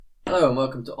Hello and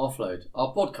welcome to Offload,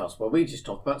 our podcast where we just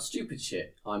talk about stupid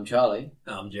shit. I'm Charlie.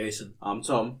 I'm Jason. I'm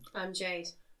Tom. I'm Jade.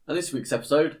 And this week's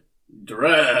episode,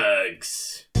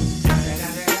 drugs. It's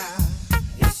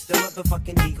the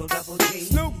motherfucking Eagle Double G.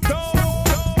 Snoop Dogg.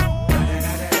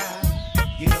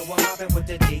 You know I'm mobbing with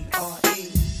the D.R.E.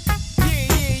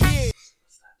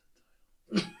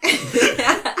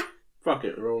 Fuck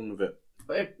it, we're on with it.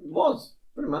 But it was,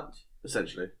 pretty much.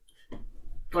 Essentially.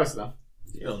 Close enough.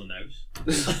 You know the nose.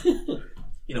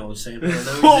 You know what I'm saying? The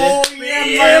nose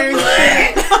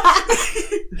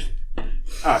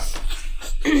Alright.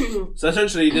 So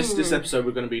essentially, this episode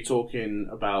we're going to be talking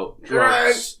about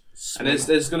drugs, and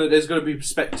there's going to be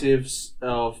perspectives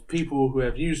of people who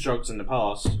have used drugs in the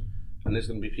past, and there's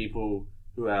going to be people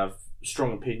who have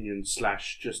strong opinions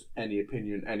 / just any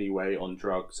opinion anyway on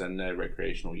drugs and their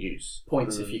recreational use.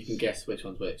 Points if you can guess which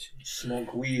one's which.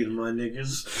 Smoke weed, my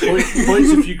niggas. Points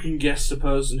if you can guess the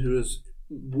person who has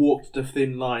walked the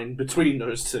thin line between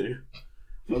those two.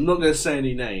 I'm not going to say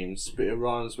any names, but it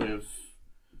rhymes with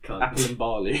apple and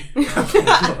barley.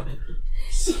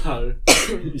 So,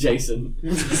 Jason.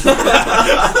 yeah,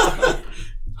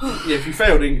 if you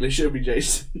failed English, it'll be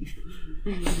Jason.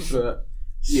 But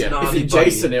yeah, Snarly If it's buddy.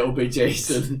 Jason, it'll be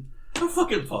Jason. I'm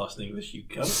fucking past English, you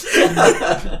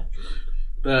cunt.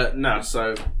 but no.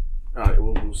 So, alright,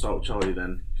 we'll start with Charlie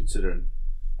then. Considering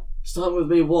Start with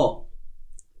me what?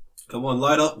 Come on,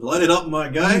 light it up, my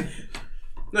guy.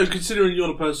 considering you're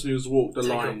the person who's walked the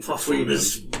Take line a puff between from them.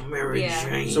 this Mary Yeah.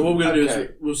 Jane. So what we're going to do Okay. is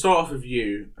we'll start off with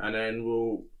you, and then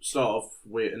we'll start off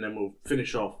with, and then we'll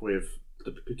finish off with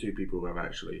the two people who have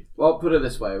actually. Well, put it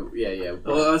this way. Yeah.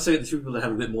 Well, I'd say the two people that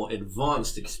have a bit more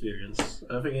advanced experience.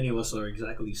 I don't think any of us are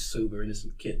exactly sober,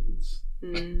 innocent kittens.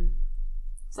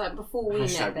 It's like before we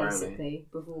Hashtag met, brownie. basically.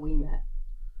 Before we met.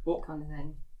 What? Kind of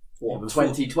thing. What? Yeah, before-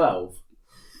 2012?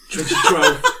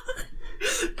 2012.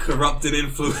 Corrupted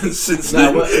influence since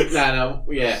No, then.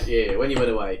 yeah. When you went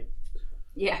away,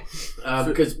 Yeah.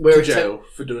 because to we're jail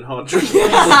for doing hard drugs.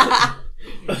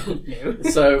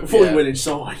 So Before yeah. we went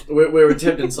inside. We're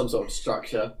attempting some sort of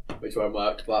structure, which won't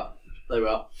work, but there we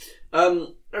are.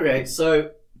 Okay,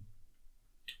 so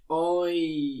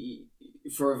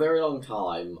for a very long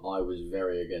time, I was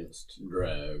very against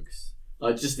drugs.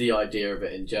 Like, just the idea of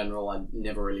it in general, I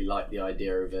never really liked the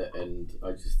idea of it, and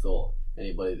I just thought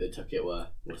anybody that took it were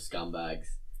scumbags,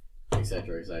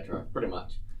 etc., pretty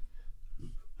much.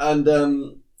 And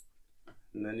And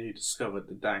then you discovered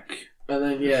the dank. then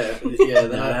then I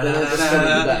discovered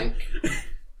the dank.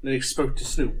 Then you spoke to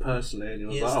Snoop personally, and you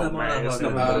was Yes, like, "Oh man, it's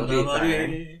nothing but a big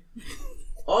bang."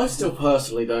 I still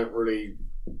personally don't really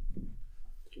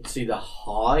see the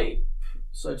hype,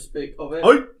 so to speak, of it.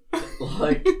 Oh,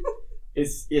 Like,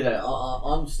 it's,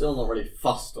 I'm still not really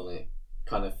fussed on it,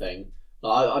 kind of thing.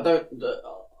 Like, I don't.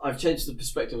 I've changed the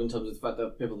perspective in terms of the fact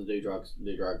that people that do drugs.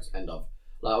 End of.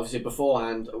 Like, obviously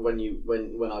beforehand,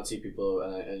 when I'd see people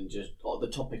and just the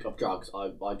topic of drugs,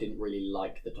 I didn't really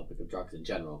like the topic of drugs in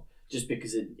general, just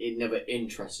because it never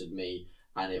interested me.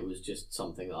 And it was just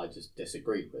something that I just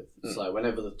disagreed with. So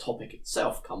whenever the topic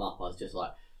itself come up, I was just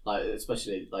like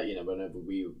especially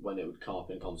when it would come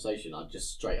up in conversation, I'd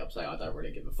just straight up say I don't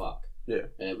really give a fuck. Yeah.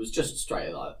 And it was just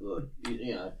straight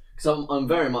because I'm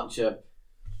very much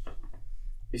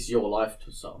it's your life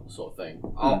sort of thing.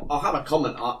 I'll have a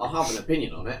comment, I'll have an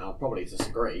opinion on it, and I'll probably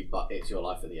disagree, but it's your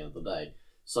life at the end of the day.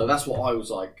 So that's what I was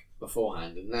like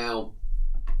beforehand, and now.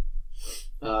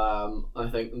 I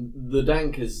think the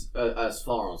dank is as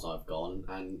far as I've gone,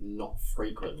 and not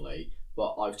frequently,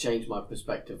 but I've changed my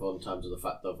perspective on terms of the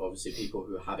fact that obviously people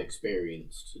who have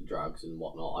experienced drugs and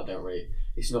whatnot,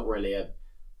 it's not really a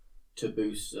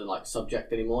taboo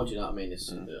subject anymore. Do you know what I mean?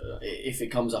 It's if it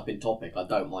comes up in topic, I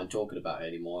don't mind talking about it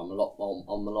anymore. I'm a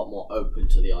lot more open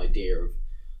to the idea of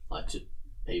to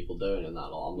people doing it and that.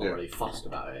 I'm not really fussed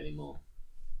about it anymore.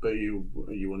 but you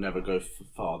will never go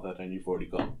farther than you've already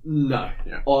gone. No,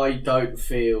 Yeah. I don't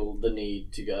feel the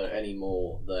need to go any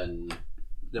more than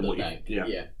Then the what you- bank. yeah.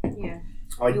 Yeah.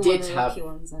 I You're did one of the have lucky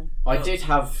ones, then.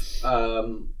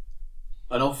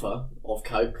 an offer of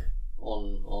coke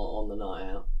on the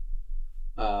night out,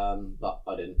 but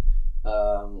I didn't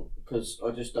because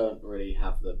I just don't really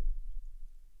have the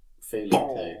feeling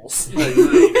Balls. to.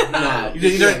 No, Nah,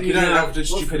 you don't have the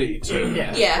stupidity to.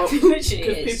 Yeah, Yeah, well, pretty much it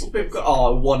because is. people go, I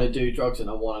want to do drugs and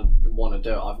I want to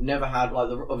do it. I've never had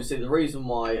obviously the reason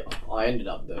why I ended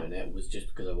up doing it was just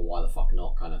because of a why the fuck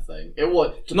not kind of thing. It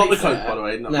was Not the coke, by the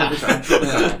way. Not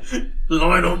the coke.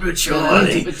 Line up the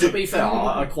Charlie. To be fair,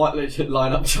 I quite literally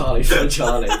line up Charlie for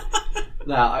Charlie.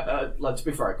 Now, to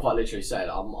be fair, I quite literally said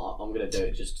I'm going to do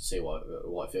it just to see what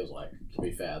it feels like. To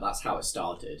be fair, that's how it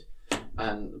started.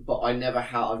 But I've never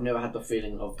had the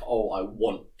feeling of I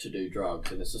want to do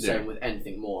drugs, and it's the same with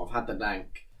anything more. I've had the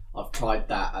dank, I've tried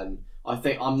that, and I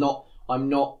think I'm not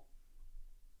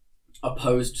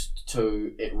opposed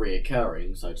to it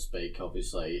reoccurring, so to speak.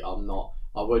 Obviously,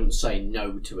 I wouldn't say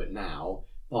no to it now,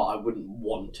 but I wouldn't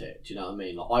want it. Do you know what I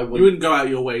mean? Like, you wouldn't go out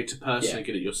your way to personally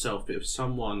get it yourself, but if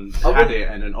someone had it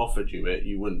and then offered you it,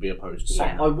 you wouldn't be opposed to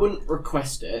saying I wouldn't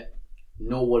request it,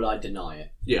 nor would I deny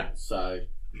it. Yeah. So,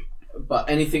 but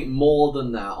anything more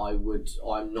than that,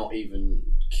 I'm not even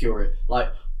curious. Like,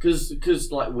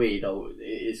 because like weed, it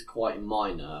is quite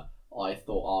minor. I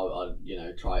thought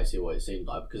I'd try it, see what it seemed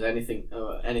like. Because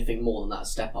anything more than that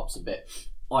step up's a bit.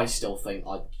 I still think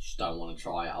I just don't want to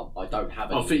try it. I don't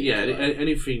have. I think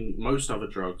anything. Most other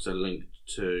drugs are linked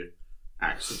to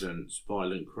accidents,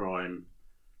 violent crime,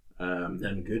 and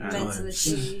good mental times.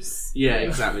 issues. Yeah,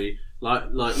 exactly.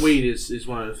 Like weed is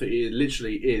one of the things. It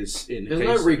literally is in the There's case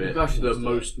no of repercussions it, the to it.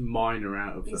 most minor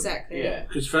out of them. Exactly. Yeah.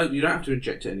 Because you don't have to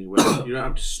inject it anywhere. You don't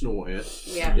have to snort it.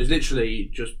 Yeah. It's literally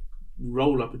just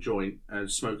roll up a joint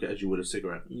and smoke it as you would a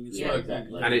cigarette. Yeah.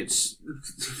 Exactly. And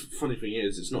funny thing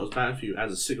is, it's not as bad for you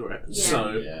as a cigarette. Yeah.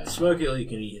 So Smoke it or you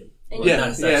can eat it. And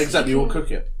exactly. Or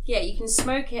cook it. Yeah, you can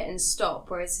smoke it and stop.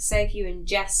 Whereas, say if you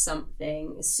ingest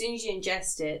something, as soon as you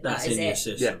ingest it, That's that is in your it.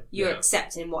 system. You're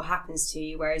accepting what happens to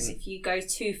you. Whereas if you go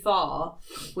too far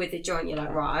with a joint, you're like,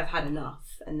 right, I've had enough,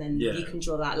 and then you can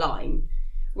draw that line.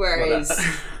 Whereas,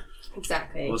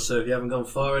 exactly. Well, so if you haven't gone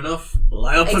far enough,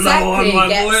 lay up another one, my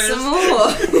get boys. some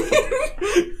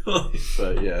more.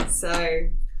 But yeah. So,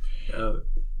 I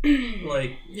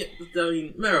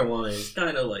mean, marijuana is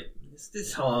kind of like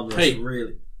it's harmless, Hey.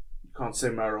 really. You can't say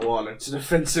marijuana. It's an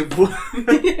offensive word.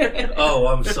 Oh,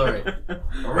 I'm sorry.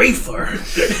 Reefer.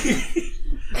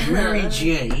 Mary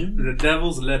Jane. The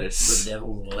devil's lettuce. The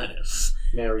devil's lettuce.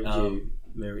 Mary Jew.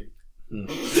 Mary.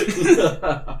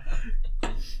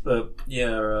 But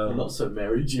yeah, I'm not so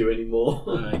Mary Jew anymore.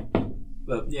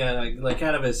 but yeah, like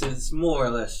cannabis, it's more or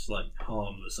less like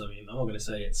harmless. I mean, I'm not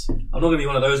gonna be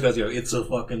one of those guys who go, it's a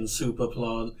fucking super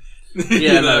plant.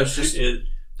 Yeah, no, it's just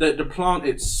the plant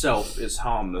itself is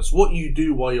harmless. What you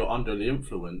do while you're under the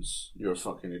influence, you're a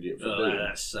fucking idiot for doing.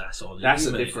 That's on That's you,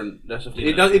 a mate. different.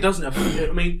 It doesn't affect.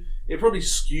 I mean, it probably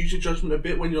skews your judgment a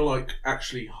bit when you're like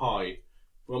actually high.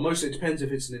 Well, mostly it depends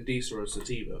if it's an Indisa or a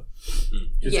sativa.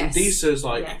 Because Yes. Indisa is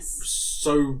like Yes.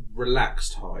 so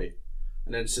relaxed high,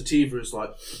 and then sativa is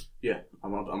like,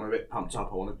 I'm a bit pumped up.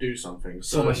 I want to do something.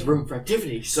 So much room for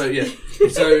activity. So yeah,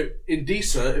 so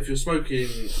Indisa, if you're smoking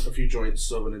a few joints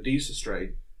of an Indisa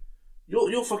strain,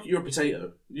 you're a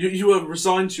potato. You are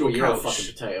resigned to your You're a couch.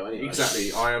 fucking potato anyway.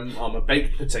 Exactly. I'm a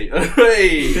baked potato.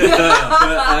 Hey.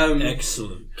 But,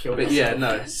 Excellent. but yeah,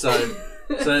 no. So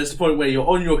it's the point where you're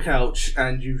on your couch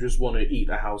and you just want to eat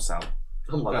the house out.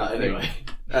 I'm like that anyway.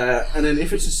 And then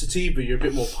if it's a sativa, you're a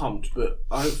bit more pumped. But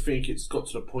I don't think it's got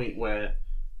to the point where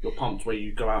you're pumped where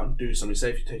you go out and do something.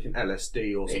 Say if you're taking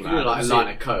LSD or If something you're like a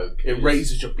line of coke, it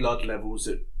raises your blood levels.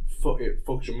 It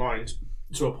fogs your mind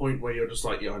to a point where you're just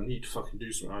like, I need to fucking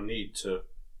do something. I need to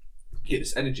get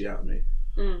this energy out of me.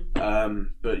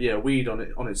 But yeah, weed on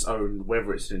its own,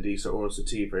 whether it's an Indisa or a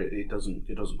sativa, it doesn't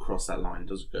cross that line. It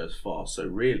doesn't go as far. So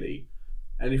really,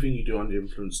 anything you do under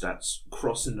influence that's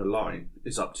crossing the line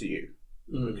is up to you,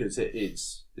 because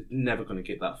it's never going to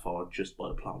get that far just by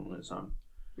the plant on its own.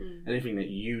 Anything that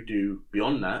you do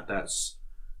beyond that, that's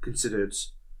considered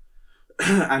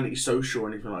antisocial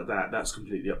or anything like that, that's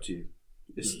completely up to you.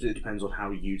 It depends on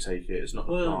how you take it. It's not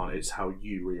the plant; it's how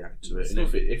you react to it. And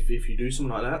if you do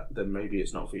something like that, then maybe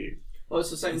it's not for you. Well,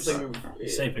 it's the same thing.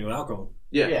 Same thing with alcohol.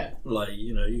 Yeah. Like,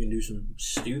 you can do some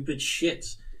stupid shit.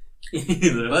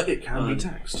 But it can be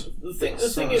taxed. The thing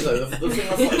is though,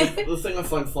 the thing I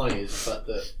find funny is the fact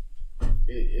that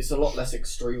it's a lot less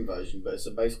extreme version, but it's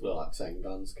basically like saying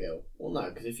guns kill. Well, no,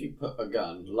 because if you put a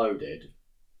gun loaded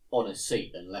on a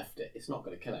seat and left it, it's not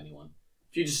going to kill anyone.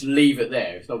 If you just leave it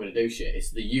there, it's not going to do shit.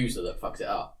 It's the user that fucks it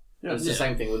up. And it's the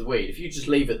same thing with weed. If you just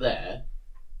leave it there,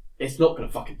 it's not going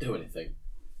to fucking do anything.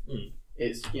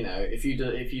 It's if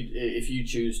you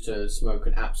choose to smoke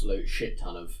an absolute shit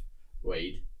ton of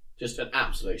weed, just an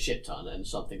absolute shit ton, and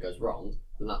something goes wrong,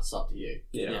 then that's up to you.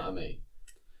 You know what I mean?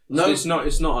 No, it's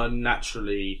not a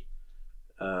naturally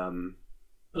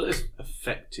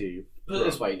effective. Put it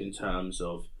this way, in terms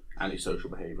of antisocial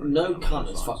behaviour. no cunt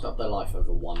has fucked up their life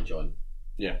over one joint.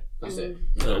 Yeah, That's it.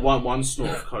 One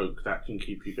snort of coke that can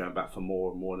keep you going back for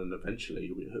more and more, and eventually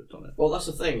you'll be hooked on it. Well, that's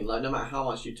the thing. Like, no matter how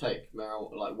much you take,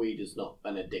 weed is not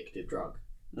an addictive drug.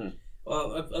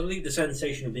 Well, I believe the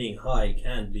sensation of being high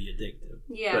can be addictive.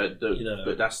 yeah.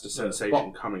 But that's the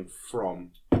sensation coming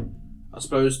from I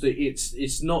suppose that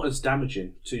it's not as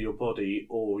damaging to your body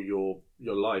or your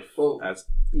life as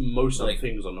most other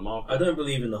things on the market. I don't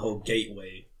believe in the whole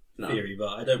gateway theory, but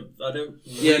I don't.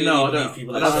 Yeah, no, I don't.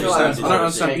 People I don't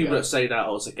understand people that say that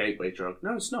it's a gateway drug.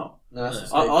 No, it's not. No,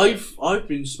 I've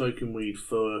been smoking weed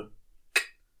for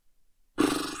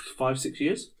 5-6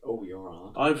 years. Oh, you're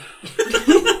right.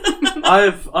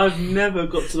 I've never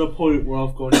got to the point where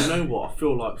I've gone, you know what, I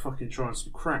feel like fucking trying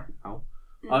some crack now.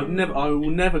 I will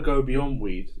never go beyond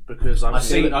weed because I've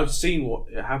seen what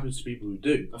it happens to people who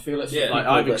do. I feel it's like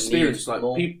I've experienced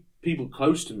people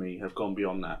close to me have gone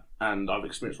beyond that, and I've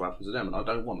experienced what happens to them, and I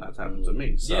don't want that to happen to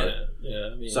me. So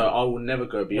I mean, so I will never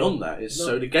go beyond that.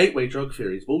 So the gateway drug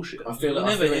theory is bullshit. I feel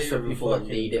it's for people that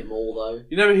need it more though.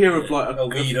 You never hear of like a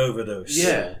weed overdose.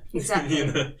 Yeah,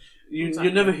 exactly.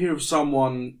 You never hear of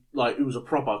someone like who was a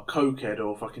proper cokehead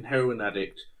or a fucking heroin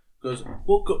addict goes,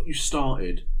 what got you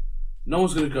started? No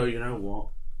one's going to go, you know what,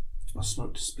 I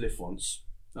smoked a spliff once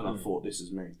and I thought this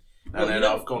is me. And then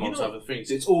I've gone on to other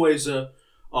things. It's always I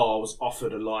was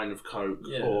offered a line of coke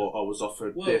or I was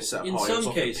offered this at high, I was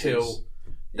offered a pill.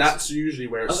 That's usually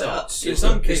where it starts. In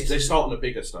some cases, they start on the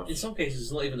bigger stuff. In some cases,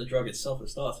 it's not even the drug itself that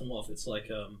starts them off. It's like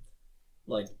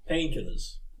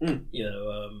painkillers. You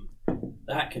know,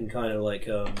 that can kind of like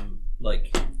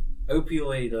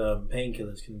opioid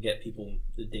painkillers can get people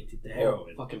addicted to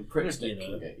heroin. Fucking prick stick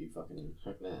can get you fucking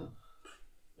hooked now.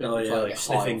 Oh yeah, like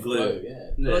sniffing glue.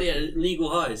 Yeah. Oh yeah, legal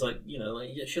highs like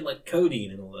shit like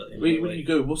codeine and all that. When you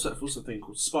go, what's that thing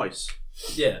called? Spice.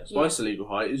 Yeah, Spice illegal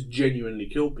high is genuinely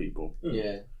kill people.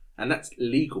 Yeah, and that's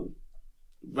legal.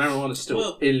 Marijuana is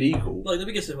still illegal. Like the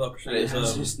biggest hypocrisy is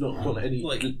it's not got any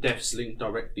deaths linked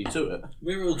directly to it.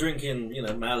 We're all drinking,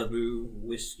 Malibu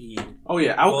whiskey. Oh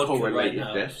yeah, alcohol related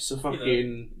deaths are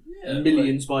fucking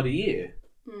millions by the year.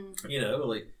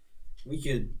 We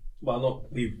could not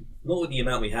with the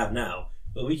amount we have now,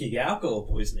 but we could get alcohol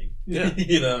poisoning. Yeah,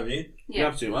 you know what I mean. You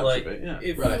have too much of it. Yeah,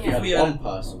 if we had one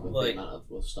person with the amount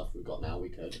of stuff we've got now, we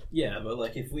could. Yeah, but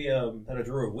like if we had a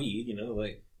drawer of weed,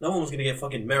 no one was going to get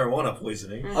fucking marijuana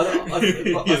poisoning.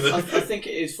 I think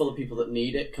it is for the people that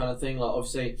need it, kind of thing. Like,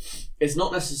 obviously, it's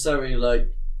not necessarily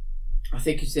like. I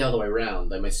think it's the other way around.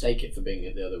 They mistake it for being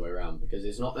the other way around because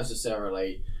it's not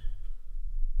necessarily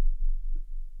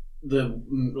the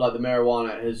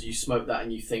marijuana as you smoke that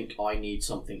and you think I need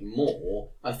something more.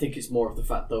 I think it's more of the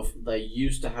fact that they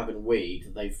used to having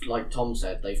weed. They've, like Tom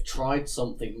said, they've tried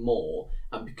something more.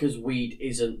 And because weed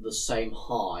isn't the same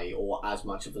high or as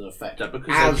much of an effect,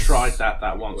 because they've tried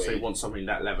that once, they want something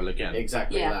that level again.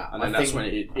 Exactly that, and then that's when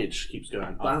it just keeps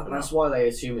going up. That's why they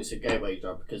assume it's a gateway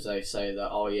drug because they say that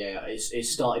it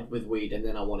started with weed and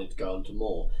then I wanted to go on to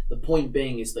more. The point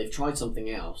being is they've tried something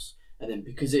else, and then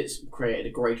because it's created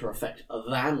a greater effect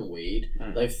than weed,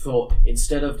 they've thought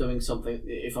instead of doing something,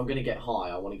 if I'm going to get high,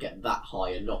 I want to get that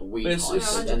high and not weed high.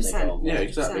 So then they go on. Yeah,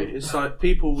 exactly. It's like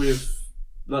people with.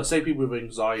 Let's say people with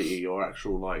anxiety or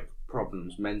actual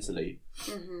problems mentally,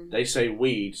 they say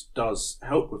weed does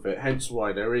help with it. Hence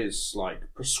why there is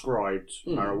prescribed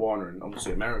marijuana in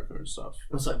obviously America and stuff.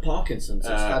 It's like Parkinson's.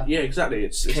 Exactly.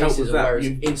 It's helped with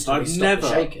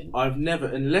that. I've never,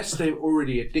 unless they're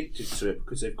already addicted to it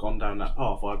because they've gone down that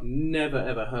path. I've never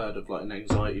ever heard of an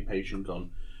anxiety patient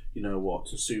gone, you know what,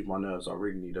 to soothe my nerves, I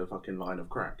really need a fucking line of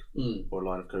crack or a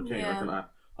line of cocaine or anything like that.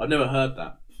 I've never heard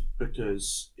that.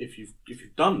 Because if you've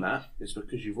done that, it's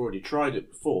because you've already tried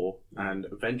it before, and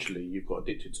eventually you've got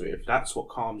addicted to it. If that's what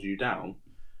calms you down,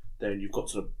 then you've got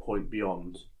to the point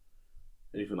beyond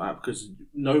anything like that. Because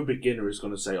no beginner is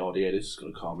going to say, "Oh, yeah, this is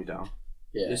going to calm me down."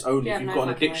 Yeah. It's only if you've got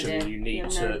an addiction and you need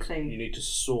to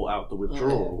sort out the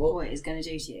withdrawal. What it is going to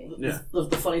do to you. Yeah.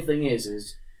 The funny thing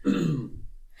is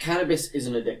cannabis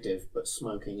isn't addictive, but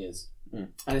smoking is,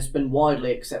 and it's been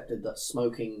widely accepted that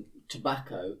smoking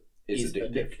tobacco is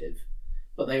addictive.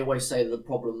 But they always say that the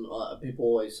problem, people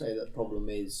always say that the problem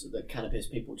is that cannabis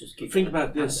people just keep... Think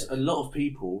about this, a lot of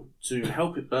people, to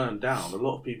help it burn down, a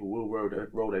lot of people will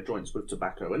roll their joints with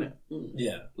tobacco in it.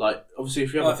 Yeah. Obviously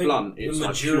if you have a blunt, it's the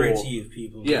majority of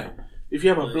people... Yeah. If you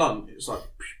have a blunt, it's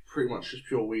pretty much just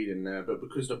pure weed in there, but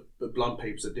because the blunt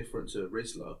papers are different to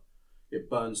Rizla, it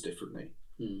burns differently.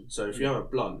 So if you have a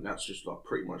blunt, that's just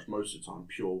pretty much most of the time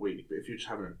pure weed. But if you're just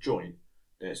having a joint,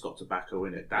 then it's got tobacco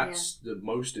in it. That's the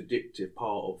most addictive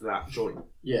part of that joint.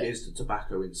 Yeah. Is the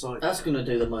tobacco inside. That's going to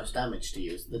do the most damage to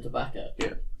you, is the tobacco.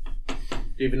 Yeah.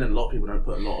 Even then, a lot of people don't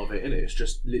put a lot of it in it. It's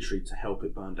just literally to help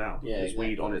it burn down. Yeah, because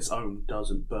weed on its own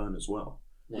doesn't burn as well.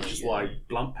 Which is why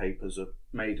blunt papers are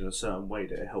made in a certain way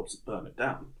that it helps it burn it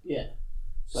down. Yeah.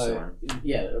 So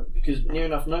because near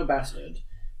enough no bastard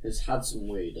has had some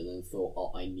weed and then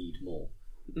thought, I need more.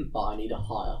 but I need a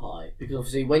higher high. Because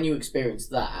obviously when you experience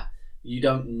that, you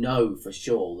don't know for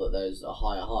sure that there's a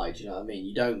higher high, do you know what I mean?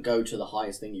 You don't go to the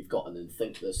highest thing you've got and then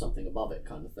think there's something above it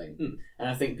kind of thing. And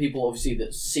I think people obviously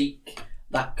that seek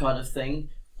that kind of thing,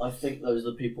 I think those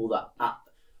are the people that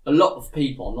a lot of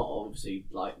people, I'm not obviously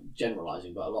like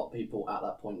generalising, but a lot of people at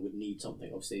that point would need something.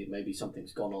 Obviously maybe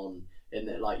something's gone on in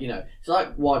there, like, you know, it's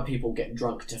like why people get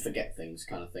drunk to forget things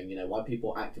kind of thing, you know, why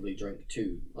people actively drink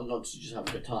to, not to just have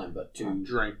a good time, but to...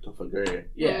 drink to forget.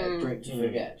 Yeah, drink to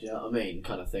forget, do you know what I mean,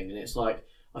 kind of thing. And it's like,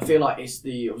 I feel like it's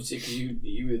the, obviously, because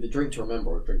you either drink to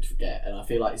remember or drink to forget, and I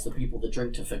feel like it's the people that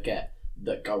drink to forget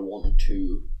that go on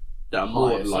to... That are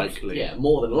more likely.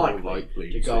 More than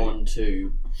likely to go on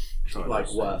to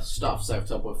like worse stuff. So for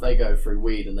example, if they go through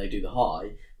weed and they do the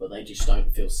high, but they just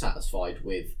don't feel satisfied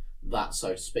with that, so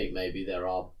to speak, maybe there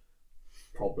are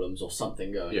problems or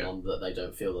something going on that they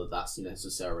don't feel that that's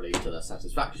necessarily to their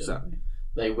satisfaction. Exactly.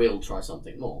 They will try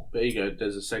something more. There you go.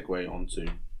 There's a segue onto...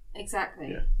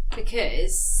 Exactly. Yeah.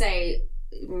 Because, say,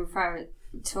 referring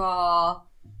to our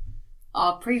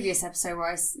previous episode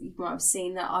where you might have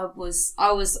seen that I was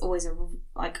always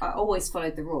I always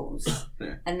followed the rules.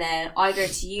 And then I go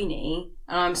to uni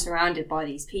and I'm surrounded by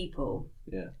these people.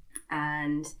 Yeah.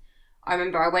 And I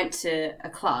remember I went to a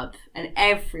club and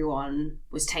everyone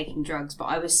was taking drugs, but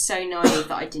I was so naive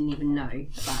that I didn't even know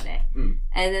about it.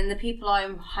 And then the people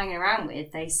I'm hanging around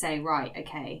with, they say, right,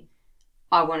 okay,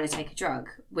 I want to take a drug.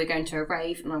 We're going to a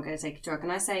rave and I'm going to take a drug.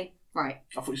 And I say, right.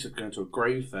 I thought you said going to a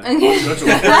grave then. Okay. Go to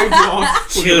a graveyard.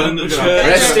 Chill in the church.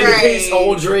 Rest in peace,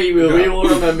 Audrey. We will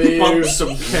remember you. Bump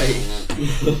some cake.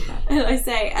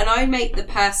 And I make the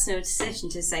personal decision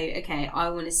to say, okay, I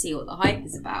want to see what the hype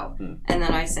is about. And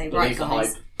then I say, right,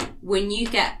 guys, when you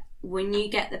get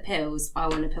the pills, I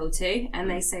want a pill too. And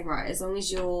they say, right, as long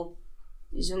as you're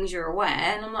aware.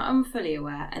 And I'm like, I'm fully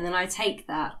aware. And then I take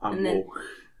that, and then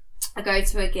I go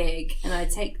to a gig and I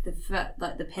take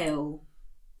the pill.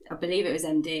 I believe it was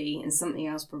MD and something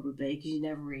else probably, because you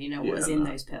never really know what was in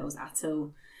those pills at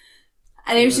all.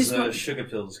 And it was just sugar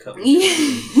pills cut.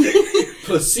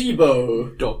 Placebo.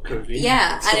 Dog codeine.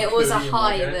 Yeah, and it was a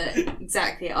high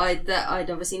that I'd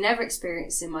obviously never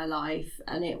experienced in my life,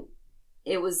 and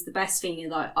it was the best feeling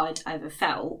that I'd ever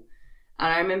felt.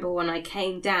 And I remember when I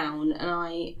came down,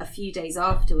 and a few days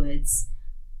afterwards,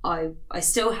 I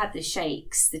still had the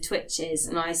shakes, the twitches,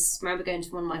 and I remember going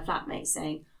to one of my flatmates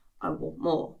saying, I want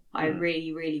more. I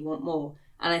really, really want more.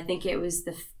 And I think it was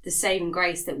the saving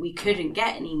grace that we couldn't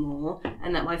get anymore,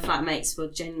 and that my flatmates were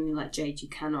genuinely like, Jade, you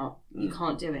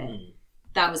can't do it.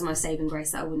 That was my saving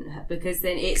grace that I wouldn't have, because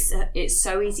then it's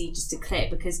so easy just to click,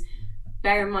 because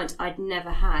bear in mind, I'd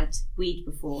never had weed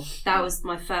before. That was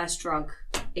my first drug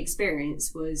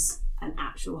experience, was an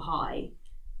actual high.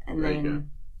 And there then... you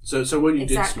go. So when you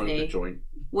did smoke the joint,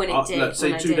 when it did, let's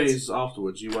say when 2 days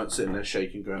afterwards, you weren't sitting there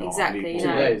shaking, going, exactly, I need 2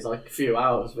 more. days, like a few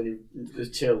hours when you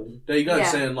just chill. There you go, Yeah.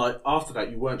 saying like after that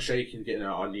you weren't shaking, getting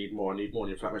out, I need more, and your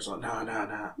flatmate's like,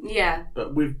 nah. Yeah.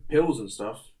 But with pills and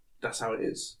stuff, that's how it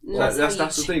is. That's That's how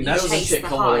the you thing. ch- That's Those the are chase shit the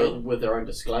come high. with their own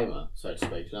disclaimer, so to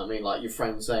speak. You know what I mean? Like your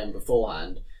friend saying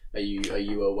beforehand, are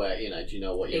you aware? You know, do you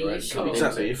know what you're sure? coming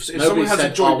exactly. into? If Nobody someone has a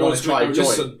said, joint, I want to try a joint.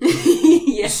 listen,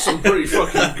 Yeah. this is some pretty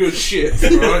fucking good shit,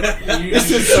 right? You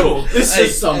sure? This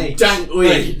is some dank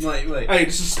weed. Wait. Hey,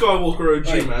 this is Skywalker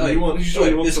OG, man. You sure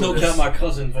you want Let's some not of count this? my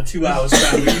cousin for 2 hours,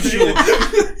 fam. Are you sure?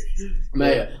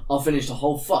 Mate, I'll finish the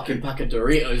whole fucking pack of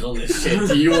Doritos on this shit.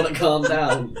 Do you want to calm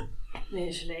down?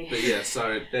 Literally. But yeah,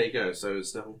 so there you go. So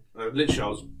it's literally, I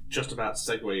was just about to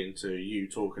segue into you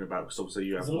talking about, because obviously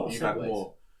you've had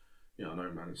more. Yeah, I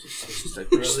know, man. It's a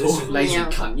segue story. Lazy Yeah.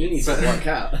 cunt. You need to work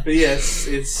out. But yes,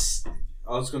 it's.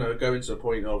 I was going to go into a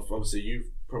point of, obviously you've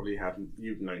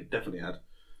definitely had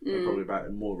probably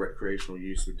about more recreational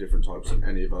use with different types than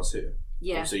any of us here.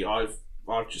 Yeah. Obviously,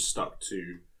 I've just stuck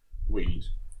to weed.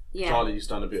 Yeah. Charlie's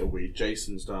done a bit of weed.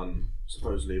 Jason's done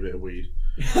supposedly a bit of weed.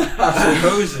 Do you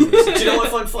know what I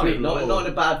find funny? Good Not lord.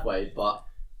 in a bad way, but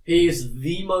he is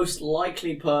the most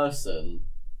likely person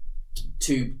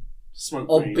to Smoke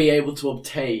or weed. be able to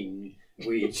obtain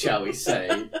weed, shall we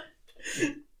say.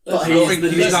 But I he's think the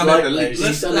he's least done it the likely. least.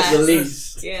 He's done it the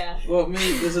least. Yeah. Well,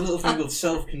 there's a little thing called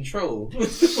self-control.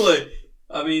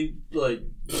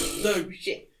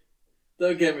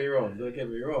 Don't get me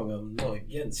wrong. I'm not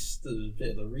against the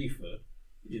bit of the reefer,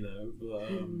 you know.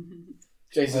 But,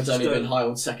 Jason's I just only been don't- high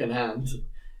on second hand.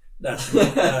 that's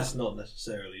not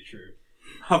necessarily true.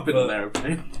 I've been But- there,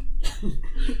 okay?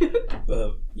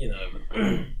 But you know,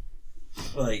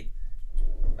 like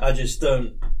I just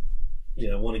don't.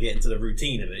 want to get into the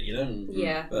routine of it,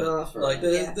 Yeah. But, No, that's fair like,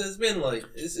 enough. there's been like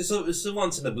it's a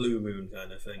once in a blue moon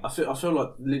kind of thing. I feel like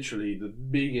literally the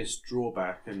biggest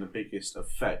drawback and the biggest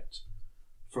effect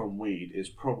from weed is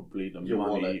probably the Your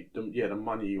money. The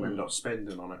money you end up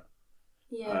spending on it.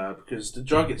 Yeah. Because the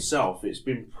drug itself, it's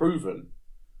been proven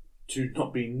to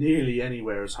not be nearly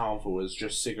anywhere as harmful as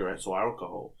just cigarettes or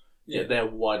alcohol. Yeah. Yet they're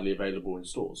widely available in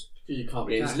stores. You can't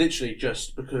be It's taxed. literally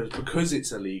just because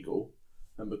it's illegal,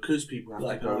 and because people have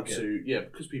Black to go market.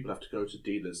 because people have to go to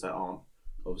dealers that aren't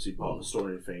obviously part of the store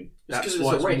or anything. It's 'cause That's it's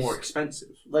why a it's risk. more expensive.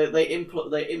 They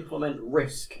implement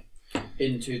risk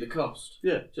into the cost.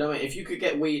 Yeah. Do you know what I mean? If you could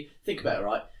get weed, think about it,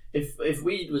 right? If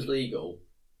weed was legal,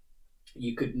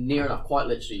 you could quite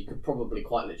literally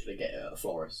get it at a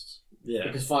florist's. Yeah.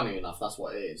 Because funny enough, that's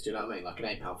what it is. Do you know what I mean? Like an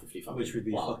 £8.50 fucking Which would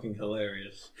be plant. fucking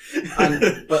hilarious.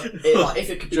 But if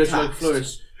it could be Just like taxed,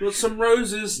 florist. You want some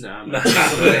roses? Nah, man.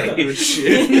 Nah. Good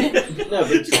shit. no,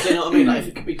 but do you know what I mean? Like if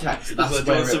it could be taxed, that's Like, do you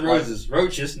where want some it, roses?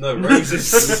 Roaches? No,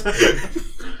 roses.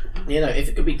 if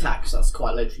it could be taxed, that's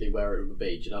quite literally where it would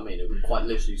be. Do you know what I mean? It would quite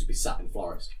literally just be sat in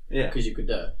florist Yeah. because you could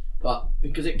do it. But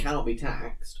because it cannot be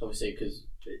taxed, obviously, because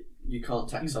you can't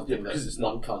tax something Yeah, because that it's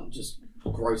one cunt just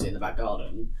grows it in the back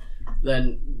garden,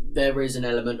 then there is an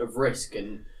element of risk,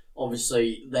 and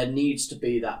obviously there needs to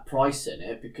be that price in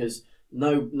it because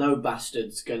no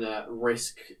bastard's gonna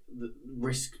risk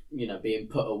being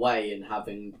put away and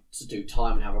having to do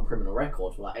time and have a criminal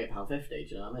record for like £8.50. Do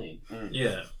you know what I mean?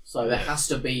 Yeah. So there has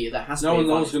to be No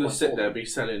one's going to sit there and be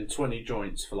selling 20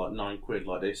 joints for like £9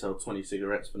 like they sell 20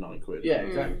 cigarettes for £9. Yeah,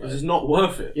 exactly. Because it's not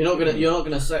worth it. You're not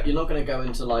gonna go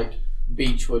into like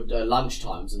Beechwood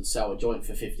lunchtimes and sell a joint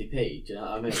for 50p. Do you know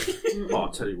what I mean? But I'll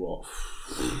tell you what,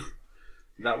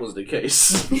 that was the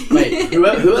case. Mate,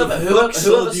 whoever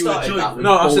sold you a started joint? that was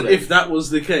No, I said balling. if that was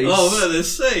the case. Oh, no, let's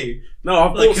say. No,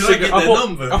 I Like, bought, can I get their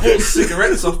number? I bought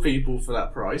cigarettes off people for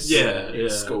that price. Yeah, in yeah.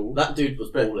 school. That dude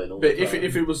was balling all But the if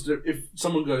time. if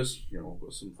someone goes, I've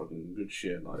got some fucking good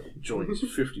shit like joints,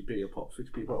 50p a pop,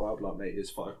 50p a pop, I'd be like, mate,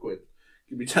 it's £5.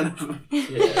 Give me 10 of them.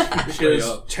 Yeah.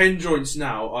 Because 10 joints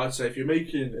now, I'd say if you're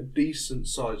making a decent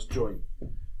sized joint,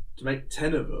 to make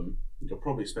 10 of them, you're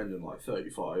probably spending like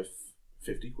 35,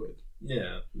 50 quid.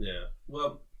 Yeah, yeah.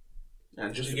 Well,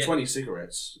 And just for Yeah. 20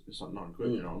 cigarettes, it's like £9,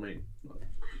 you know what I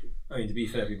mean? to be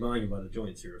fair, if you're buying by the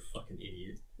joints, you're a fucking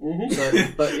idiot.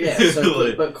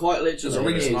 But quite literally, There's a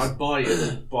reason it is- I buy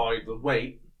it by the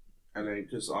weight, and then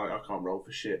because I can't roll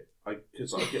for shit. I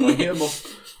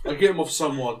get them off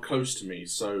someone close to me,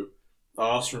 so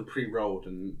I ask for them pre-rolled,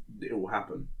 and it will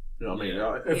happen. You know what I mean?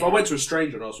 Yeah. If I went to a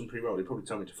stranger and asked them pre-rolled, they'd probably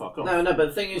tell me to fuck off. No, but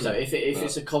the thing is though, if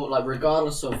it's a common, like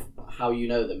regardless of how you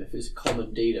know them, if it's a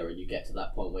common dealer and you get to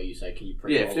that point where you say, "Can you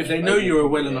pre-roll?" Yeah, if they know you're a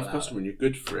well enough customer and you're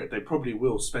good for it, they probably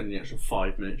will spend the extra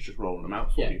 5 minutes just rolling them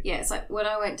out for you. Yeah, it's like when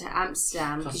I went to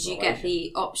Amsterdam, because you get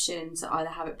the option to either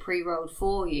have it pre-rolled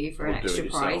for you for Or an do it extra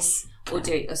yourself. price, or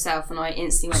do it yourself. And I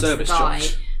instantly went Service to the guy.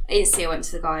 charge. Instantly, I went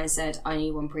to the guy and said, "I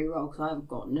need one pre-roll because I've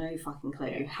got no fucking clue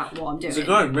what I'm doing." There's a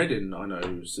guy in Reading I know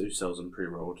who sells them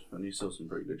pre-rolled, and he sells some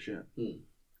pretty good shit.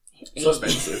 So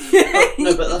expensive.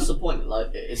 No, but that's the point. Like,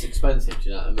 it's expensive. Do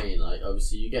you know what I mean? Like,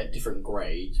 obviously, you get different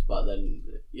grades, but then,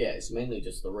 yeah, it's mainly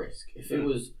just the risk. If it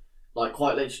was, like,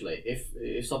 quite literally,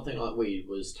 if something like weed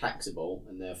was taxable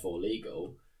and therefore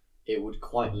legal, it would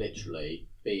quite literally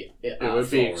be. It would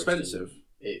be expensive.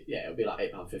 It would be like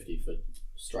 £8.50 for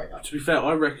straight up. To be fair,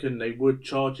 I reckon they would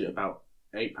charge it about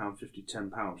 £8.50,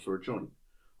 £10 for a joint.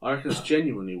 I reckon that's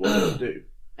genuinely what they would do.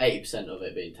 80% of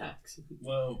it being taxed.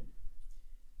 Well,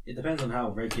 it depends on how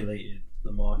regulated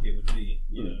the market would be.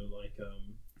 You know, like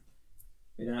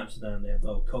in Amsterdam, they have the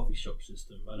whole coffee shop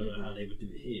system. I don't know how they would do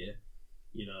it here.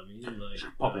 You know what I mean?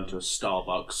 Like Pop into a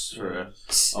Starbucks for a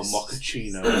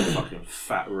mochaccino and a fucking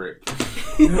fat rip.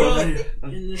 Well,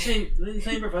 in the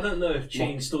same breath, I don't know if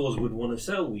chain stores would want to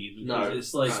sell weed. Because No.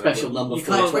 it's like Special number you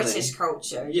for can't. British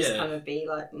culture, just Yeah. kind of be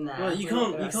like, nah. Well, you we're not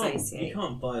can't, gonna you can't, associate. you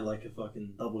can't buy like a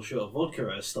fucking double shot of vodka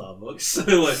at a Starbucks. So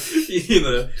like, you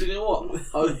know, Do you know what?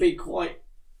 I would be quite.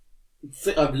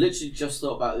 I've literally just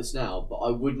thought about this now, but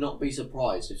I would not be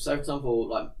surprised if, say, for example,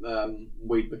 like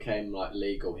weed became like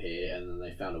legal here, and then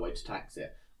they found a way to tax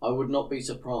it. I would not be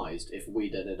surprised if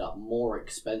weed ended up more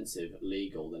expensive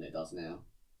legal than it does now.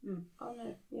 Oh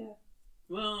no, yeah.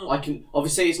 well, I can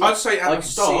obviously it's not. I'd say I at can the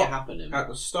see it start, happening. I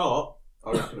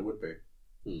reckon it would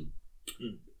be.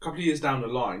 A couple of years down the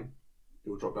line, it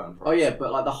will drop down in price. Oh yeah,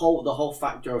 but like the whole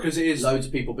factor of 'Cause it is- loads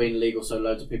of people being legal, so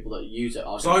loads of people that use it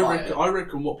are. So gonna buy it. I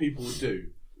reckon what people would do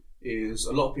is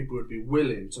a lot of people would be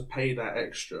willing to pay that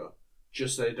extra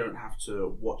just so they don't have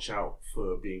to watch out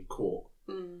for being caught.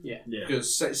 yeah,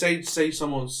 Because say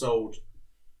someone sold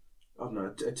I don't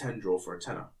know, a 10 draw for a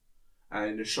tenner.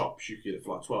 And in the shops, you get it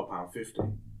for like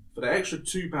 £12.50. For the extra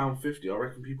 £2.50, I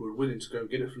reckon people are willing to go and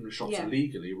get it from the shops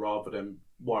illegally rather than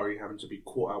worry having to be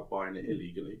caught out buying it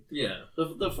illegally. Yeah.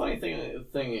 The funny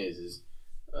thing is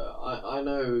I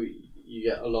know you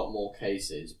get a lot more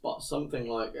cases, but something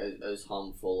like as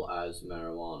harmful as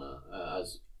marijuana,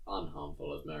 as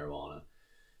unharmful as marijuana,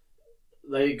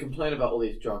 they complain about all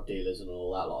these drug dealers and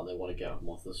all that lot, and they want to get them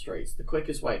off the streets. The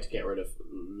quickest way to get rid of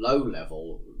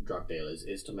low-level drug dealers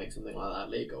is to make something like that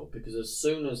legal, because as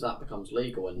soon as that becomes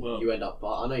legal and you end up...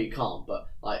 I know you can't, but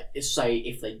like, say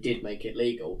if they did make it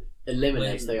legal,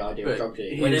 eliminates the idea of drug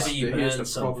dealing. Whenever you here's ban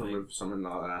the problem with something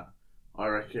like that. I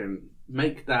reckon,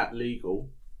 make that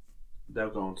legal, they'll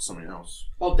go on to something else.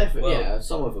 Oh, definitely, yeah,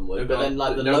 some of them would, but then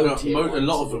like the low tier ones, a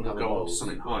lot of them will go on to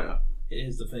something higher.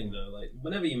 Here's the thing though, like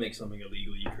whenever you make something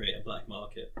illegal, you create a black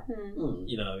market.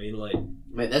 You know, I mean, like,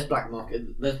 mate, there's black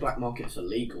markets for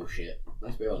legal shit.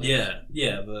 Let's be honest.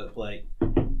 Yeah, but like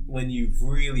when you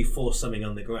really force something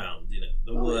underground, you know,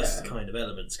 the worst kind of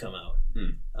elements come out.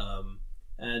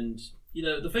 And you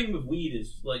know, the thing with weed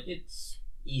is like it's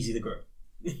easy to grow.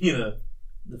 You know,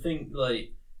 the thing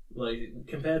like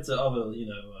compared to other, you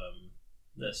know,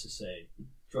 let's just say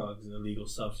drugs and illegal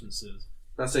substances.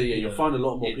 That's it, yeah. You'll find a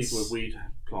lot more people with weed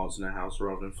plants in their house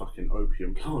rather than fucking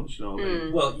opium plants, you know what I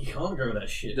mean? Well, you can't grow that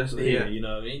shit Definitely, here, you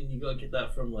know what I mean? You gotta get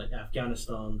that from like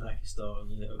Afghanistan, Pakistan,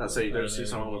 you know. That's it, you don't see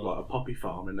someone with like a poppy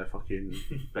farm in their fucking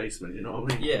basement, you know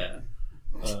what I mean? Yeah.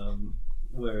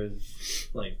 Whereas,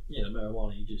 like, you know,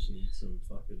 marijuana, you just need some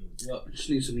fucking... You just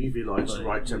need some UV lights, the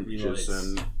right temperatures,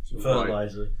 and... some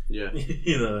fertilizer. Yeah.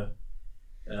 You know.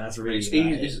 And that's really... It's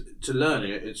easy, to learn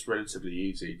it, it's relatively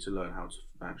easy to learn how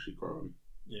to actually grow them.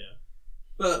 Yeah.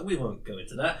 But we won't go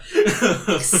into that.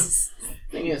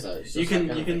 Thing is, though, it's you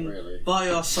just can really. buy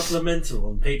our supplemental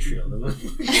on Patreon.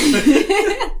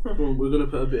 Well, we're going to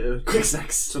put a bit of... Quick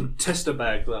snacks. Some tester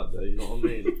bags out there, you know what I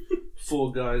mean?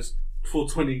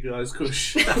 420 guys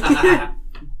kush.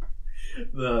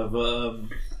 No, but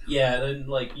yeah, then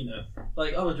like, you know,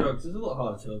 like other drugs, it's a lot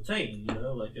harder to obtain. You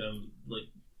know, like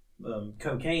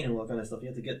cocaine and all that kind of stuff. You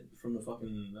have to get from the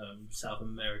fucking South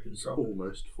American tropics.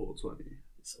 Almost 420.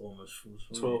 It's almost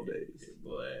 420. 12 days.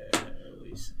 Boy, what are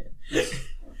you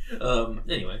saying?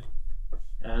 Anyway,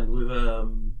 and with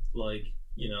like,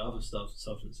 you know, other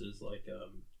substances like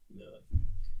you know,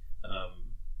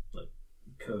 like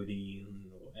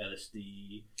codeine or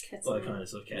LSD, all that kind of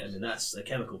stuff. I mean, that's a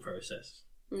chemical process.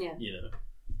 Yeah. You know,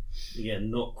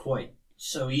 again, not quite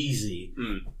so easy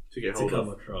to get to hold come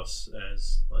of. across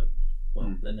as like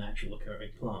the natural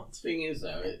occurring plant. The thing is,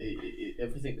 though,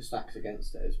 everything stacks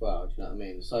against it as well. Do you know what I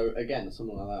mean? So again,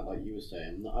 something like that, like you were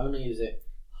saying, not only is it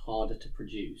harder to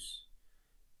produce,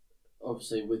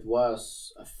 obviously with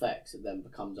worse effects, it then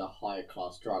becomes a higher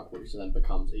class drug, which then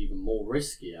becomes even more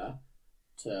riskier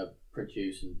to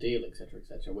produce and deal, etc.,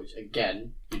 etc. Which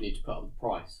again, you need to put up the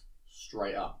price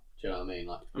straight up. Do you know what I mean?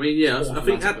 Like, I mean, yeah, I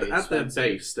think at their expensive.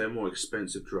 base, they're more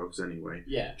expensive drugs anyway.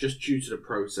 Yeah. Just due to the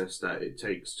process that it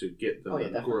takes to get them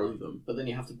and grow them. But then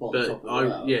you have to bottom top But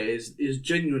it out. is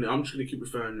genuinely, I'm just going to keep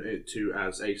referring it to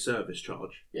as a service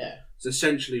charge. Yeah. It's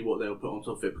essentially what they'll put on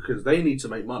top of it because they need to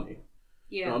make money.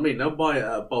 You know what I mean? They'll buy it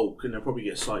at bulk and they'll probably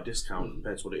get a slight discount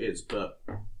compared to what it is. But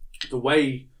the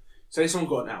way, say someone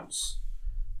got an ounce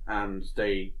and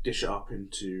they dish it up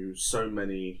into so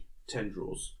many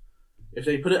tendrils, if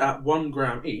they put it at 1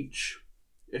 gram each,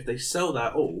 if they sell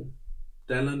that all,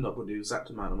 they'll end up with the exact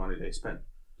amount of money they spent.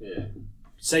 Yeah.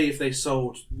 Say if they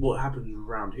sold, what happens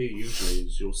around here usually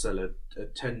is you'll sell a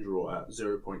tendril at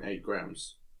 0.8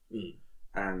 grams.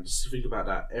 And think about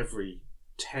that, every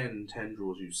 10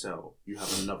 tendrils you sell, you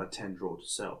have another tendril to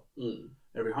sell.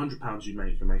 Every £100 you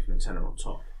make, you're making a tenner on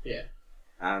top. Yeah.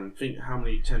 And think how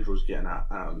many tendrils you get out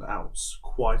an ounce.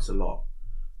 Quite a lot.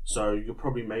 So you're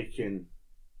probably making,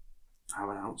 how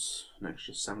an ounce? An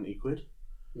extra 70 quid?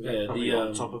 Yeah, probably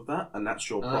on top of that, and that's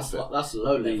your profit. That's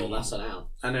low level, that's an ounce.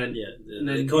 And then,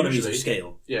 the economies of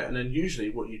scale. Yeah, and then usually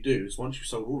what you do is once you've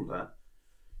sold all of that,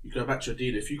 you go back to your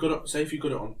dealer. If you got it, say if you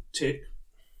got it on tick,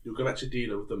 you'll go back to your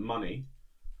dealer with the money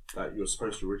that you're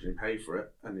supposed to originally pay for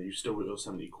it, and then you still got your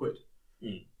 70 quid.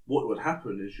 What would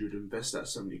happen is you'd invest that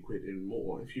 70 quid in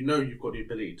more. If you know you've got the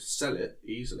ability to sell it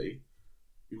easily,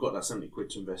 you've got that 70 quid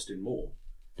to invest in more.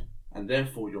 And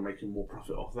therefore you're making more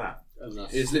profit off that.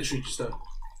 It's literally just a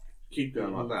keep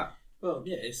going like that. Well,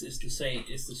 yeah, it's the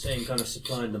same kind of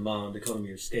supply and demand,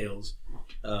 economy of scales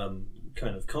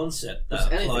kind of concept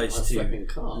that applies to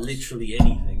literally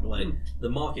anything. Like the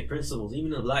market principles,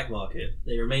 even in the black market,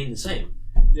 they remain the same.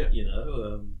 Yeah. You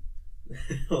know,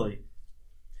 like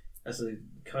it's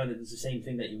the same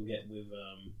thing that you'll get with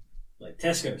like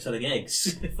Tesco selling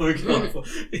eggs, for example.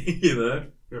 You know,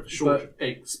 We have a shortage of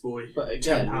eggs, boy. But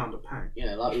again, £10 a pack. you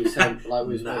know, like we said,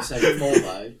 saying before,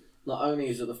 though, not only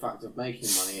is it the fact of making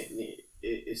money,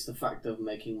 it's the fact of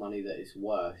making money that it's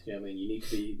worth. You know what I mean?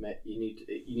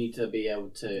 You need to be able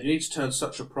to. You need to turn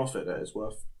such a profit that it's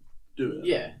worth doing it.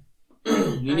 Yeah,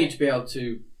 you need to be able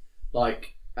to,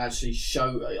 like, actually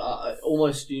show.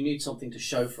 Almost, you need something to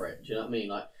show for it. Do you know what I mean?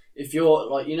 Like, if you're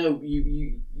like, you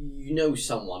know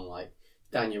someone like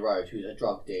Daniel Road, who's a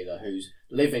drug dealer, who's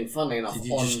living, funnily enough, did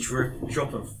you on. just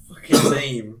drop a fucking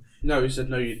name? No, he said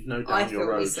no I Daniel thought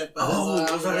Road. he said that Oh,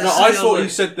 as was well. that- No, Yeah. I thought he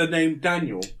said the name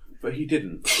Daniel, but he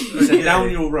didn't. He said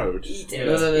Daniel Road. He did.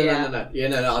 No. Yeah. Yeah,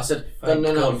 no. I said Thank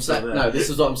no. God I'm saying for that. no. This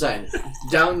is what I'm saying.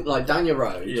 Daniel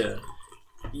Road. Yeah.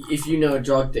 If you know a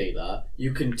drug dealer,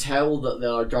 you can tell that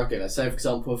they're a drug dealer. Say, for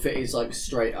example, if it is like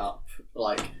straight up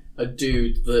like a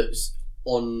dude that's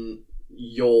on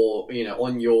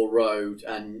your road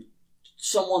and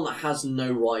someone that has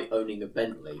no right owning a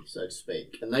Bentley, so to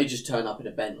speak, and they just turn up in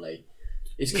a Bentley.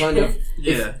 It's kind of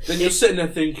Yeah. Then you're sitting there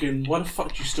thinking, why the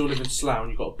fuck do you still live in Slough and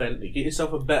you've got a Bentley? Get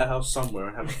yourself a better house somewhere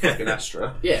and have a fucking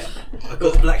Astra. yeah. I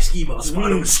got the black ski mask, but I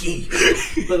don't ski.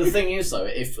 But the thing is, though,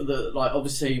 if the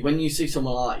obviously when you see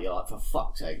someone like that, you're like, for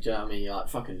fuck's sake, do you know what I mean? You're like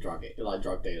fucking drug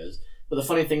dealers. But the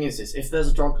funny thing is if there's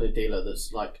a drug dealer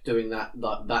that's like doing that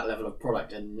level of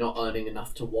product and not earning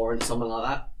enough to warrant someone like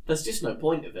that, there's just no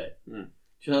point of it. Mm.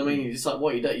 Do you know what I mean? It's just like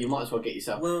what you do. You might as well get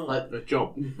yourself like A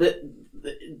job.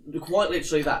 quite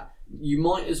literally that. You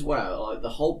might as well, like, the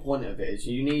whole point of it is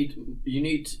you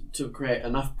need to create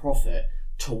enough profit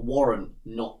to warrant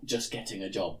not just getting a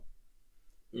job.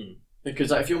 Mm.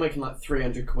 Because like, if you're making like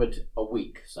 300 quid a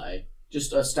week, say,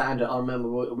 just a standard. I remember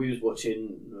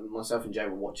myself and Jay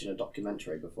were watching a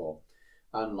documentary before,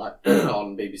 and like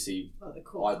on BBC Oh, the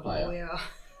iPlayer. boy, yeah.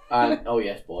 And oh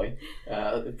yes, boy,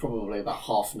 probably about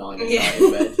 9:30 at Yeah. night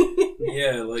in bed.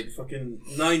 Yeah, like fucking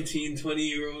 19,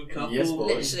 20-year-old couple. Yes, boy.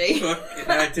 Literally. Fucking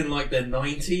acting like they're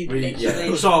 90. Yeah.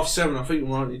 It was 7:30. I think we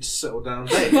might need to settle down.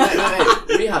 Hey,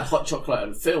 we had hot chocolate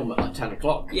and film at like 10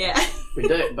 o'clock. Yeah. We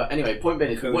did, but anyway, point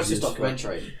being is we watched this Cozy as fuck.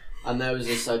 documentary, and there was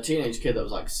this teenage kid that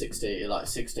was like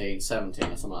 16, 17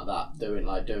 or something like that, doing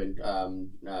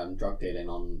drug dealing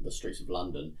on the streets of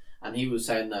London, and he was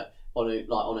saying that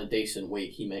on a decent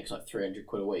week he makes like 300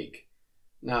 quid a week.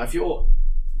 Now, if you're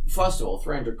first of all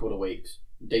 300 quid a week's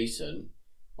decent,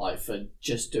 like for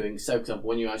just doing so. For example,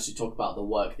 when you actually talk about the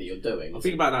work that you're doing, I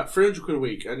think about that. 300 quid a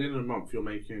week, and in a month you're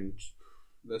making,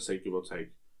 let's say, give or take,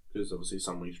 because obviously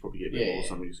some weeks you probably get a bit more,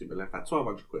 some weeks you get a bit less. That's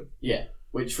 1,200 quid. yeah,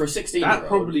 which for a 16-year-old That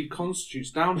probably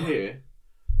constitutes down here.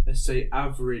 Let's say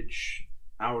average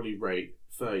hourly rate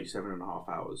 37.5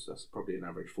 hours. That's probably an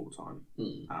average full-time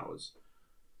hours.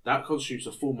 That constitutes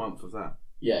a full month of that.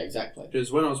 Yeah, exactly.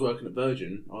 Because when I was working at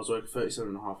Virgin, I was working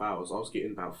 37.5 hours. I was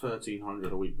getting about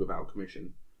 1,300 a week without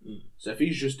commission. So if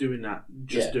he's just doing that,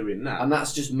 and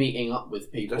that's just meeting up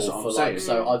with people That's what for I'm like. saying.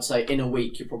 So I'd say in a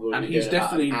week you're probably and doing he's about an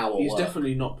definitely hour work.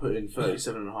 definitely not putting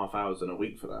 37.5 hours in a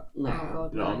week for that. No, Oh,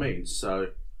 God, You know what I no. mean? So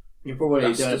you're probably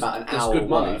That's doing just- about an that's hour good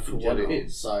money work for in what it general.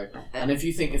 is. So, and if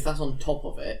you think if that's on top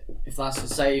of it, if that's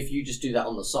say if you just do that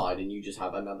on the side and you just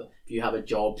have another, if you have a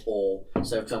job or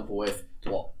say for example with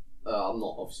what. I'm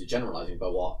not obviously generalising,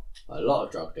 but what a lot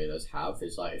of drug dealers have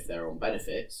is like if they're on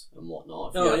benefits and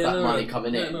whatnot, if you have that money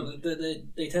coming in. No,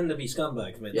 they tend to be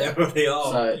scumbags, mate. Yeah. They are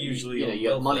So usually. you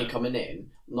have money coming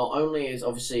in. Not only is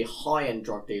obviously high-end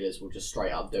drug dealers will just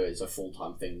straight up do it as a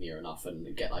full-time thing near enough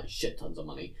and get like shit tons of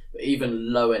money, but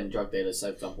even low-end drug dealers, so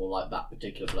for example like that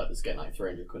particular bloke that's getting like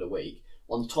 300 quid a week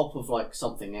on top of like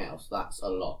something else, that's a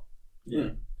lot. Yeah.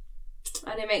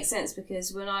 And it makes sense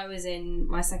because when I was in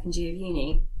my second year of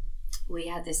uni, we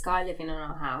had this guy living in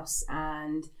our house,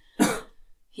 and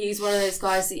he's one of those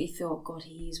guys that you thought, God,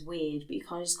 he's weird, but you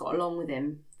kind of just got along with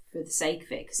him for the sake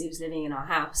of it because he was living in our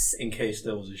house. In case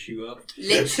there was a shoe up.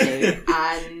 Literally.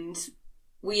 And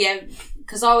we,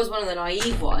 because I was one of the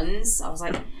naive ones, I was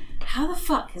like, how the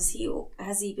fuck has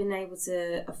he been able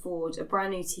to afford a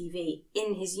brand new TV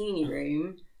in his uni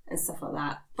room and stuff like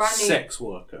that? Brand new, sex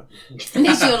worker.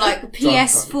 literally like a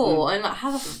PS4, and like,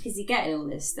 how the fuck is he getting all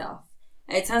this stuff?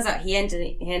 And it turns out he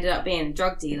ended up being a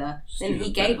drug dealer. Then he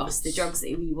Student gave benefits. us the drugs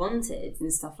that we wanted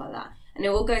and stuff like that. And it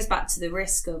all goes back to the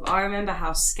risk of, I remember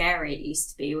how scary it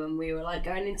used to be when we were like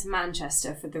going into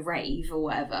Manchester for the rave or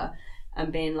whatever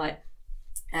and being like,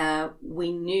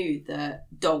 we knew that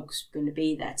dogs were going to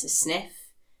be there to sniff.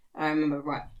 I remember,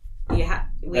 right,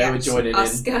 we were joining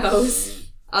us in.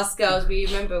 Us girls, we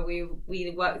remember we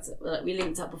worked, like, we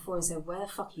linked up before and said, where the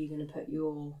fuck are you going to put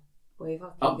your...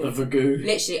 Up the Vagoo.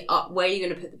 Literally, up where are you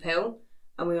going to put the pill?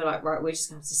 And we were like, right, we're just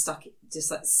going to have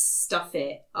to stuff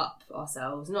it up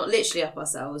ourselves. Not literally up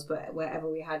ourselves, but wherever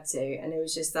we had to. And it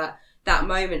was just that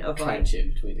moment of like... Clench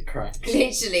it between the cracks.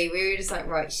 Literally, we were just like,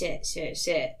 right, shit,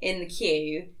 in the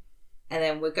queue. And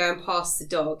then we're going past the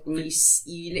dog. And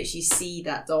you literally see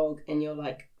that dog and you're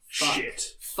like, fuck. Shit.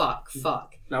 Fuck.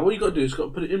 Now, what you got to do is got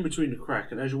to put it in between the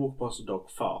crack, and as you walk past the dog,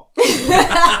 fart.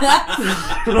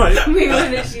 Right. We were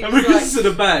literally And because like,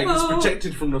 of the bag, it's oh.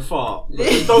 protected from the fart. But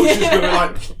the dog's just going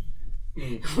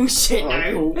like... oh shit,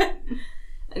 Alright, no. cool.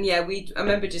 And yeah, I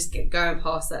remember just going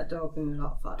past that dog and we were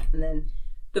like, fuck. And then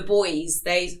the boys,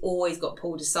 they always got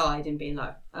pulled aside and being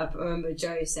like, I remember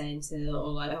Joe saying to,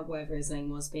 or like whatever his name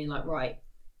was, being like, right,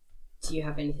 do you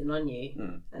have anything on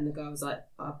you? And the guy was like,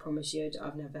 I promise you,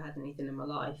 I've never had anything in my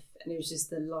life. And it was just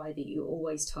the lie that you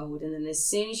always told. And then as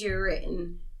soon as you were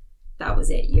in, that was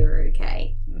it, you were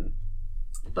okay.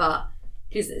 But,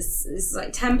 because it's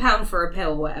like £10 for a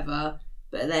pill or whatever,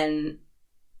 but then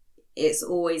it's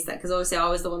always that, because obviously I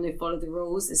was the one who followed the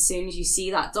rules. As soon as you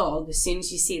see that dog, as soon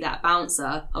as you see that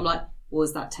bouncer, I'm like,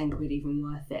 was that 10 quid even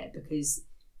worth it? Because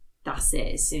that's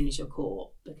it, as soon as you're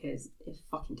caught, because it's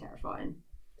fucking terrifying.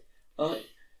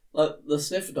 Like the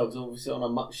sniffer dogs are obviously on a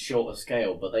much shorter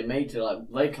scale, but they made it like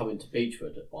they come into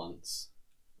Beechwood at once.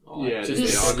 Yeah, The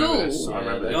I remember this. school. I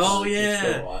remember this. Oh, yeah.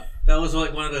 the school, right? That was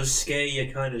like one of those scare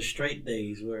you kind of straight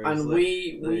days where And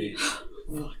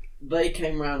like, they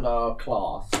came round our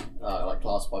class, like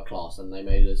class by class, and they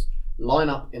made us line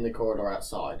up in the corridor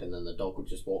outside, and then the dog would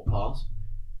just walk past.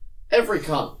 Every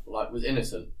cunt was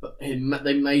innocent, but they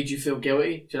made you feel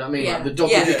guilty. Do you know what I mean? Yeah. Like the dog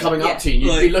Yeah. would be coming up to you, and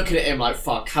you'd Like- be looking at him like,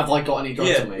 "Fuck, have I got any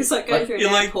drugs Yeah. on me?" It's like going through an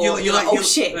you're like- airport, you're you're like- like, oh you're-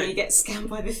 shit, like- and you get scammed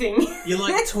by the thing. you're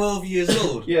like 12 years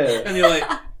old. Yeah. And you're like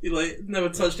never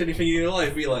touched anything in your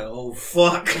life. You're like, oh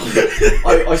fuck.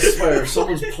 I swear, if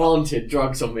someone's planted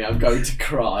drugs on me, I'm going to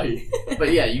cry.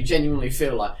 But yeah, you genuinely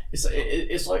feel like it's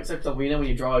like sometimes when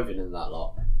you're driving in that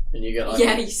lot, and you get like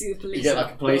Yeah, you see the police. you get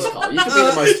like a police car. You could be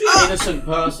the most innocent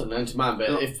person known to man,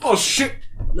 but if Oh shit!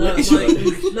 No, It's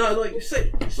like,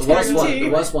 say, the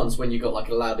worst one's when you got like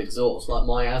a loud exhaust, like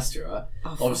my Astra.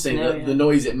 Oh, Obviously, the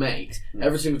noise it makes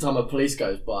every single time a police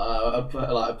goes by,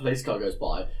 a police car goes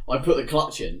by, I put the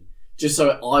clutch in just so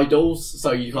it idles,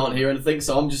 so you can't hear anything.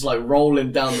 So I'm just like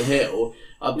rolling down the hill.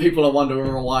 People are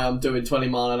wondering why I'm doing 20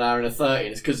 mile an hour in a 30.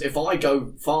 And it's because if I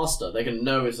go faster, they can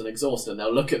know it's an exhaust and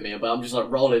they'll look at me. But I'm just like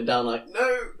rolling down, like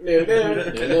no.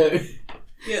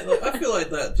 yeah, like, I feel like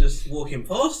that just walking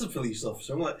past the police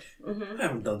officer. I'm like, I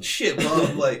haven't done shit, but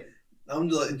I'm like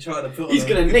trying to put. He's on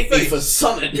gonna a good nick me face. for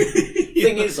something.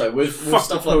 Thing is though, with Fuck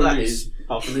stuff the like that police. is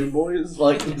Afternoon, boys.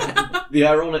 like the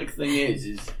ironic thing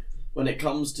is when it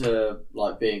comes to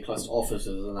like being close to officers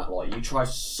and that, like you try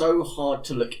so hard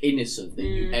to look innocent that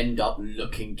you end up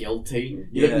looking guilty.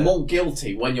 You Yeah. look more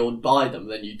guilty when you're by them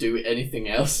than you do anything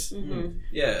else.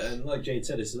 Yeah, and like Jade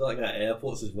said, it's like that at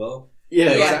airports as well. Yeah,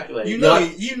 Yeah. exactly. You know,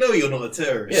 Like, you're not a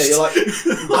terrorist. yeah, you're like,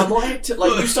 am I?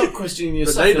 Like you start questioning But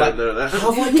yourself. they You're like, don't know that.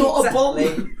 have I got a bomb?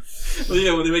 Exactly. Well,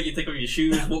 yeah, when they make you take off your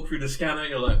shoes, walk through the scanner,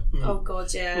 you're like, Oh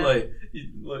god, yeah. like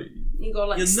You got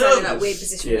like You're stand in that nervous. weird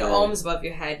position with your Yeah. arms above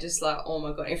your head, just like, oh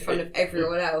my god, in front of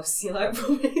everyone else. You're like,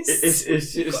 It's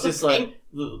just like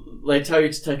they tell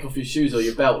you to take off your shoes or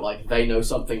your belt, like they know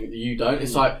something that you don't.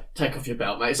 It's like, take off your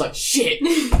belt, mate. It's like, shit.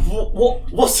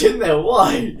 What's in there?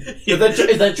 Why?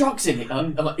 Is there drugs in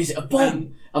it? Is it a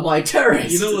bomb? Am I a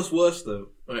terrorist? You know what's worse though?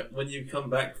 Right, when you come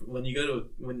back, when you go to,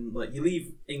 when like you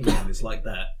leave England, it's like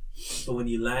that. But when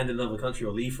you land in another country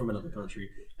or leave from another country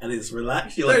and it's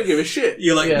relaxed, you're Don't like, give a shit.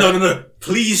 yeah. no,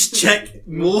 please check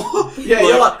more. Yeah,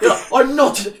 you're like, I'm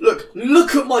not.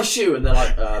 Look at my shoe, and they're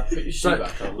like, put your shoe Like,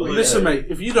 back on. Listen, mate,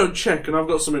 if you don't check and I've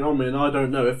got something on me and I don't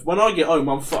know, if when I get home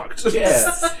I'm fucked. Yeah.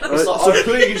 Right? It's like, So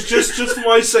please, just for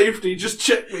my safety, just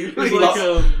check me, It please. was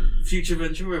like Future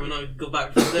Ventura when I got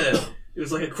back from there. It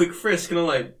was like a quick frisk, and I'm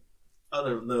like, I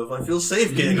don't know if I feel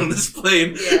safe getting on this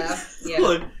plane. yeah.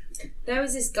 Like, There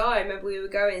was this guy, I remember we were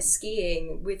going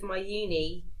skiing with my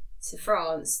uni to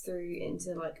France through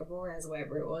into like Avoriaz or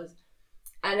whatever it was.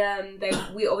 And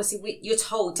you're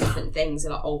told different things,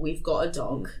 like, oh, we've got a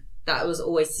dog. That was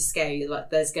always to scare you, like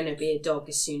there's going to be a dog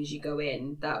as soon as you go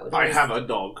in. That would I always, have a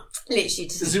dog. literally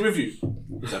Is he with you?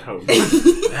 He's at home. I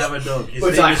have a dog. His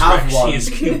But name I is have Rex. one. He is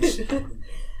cute.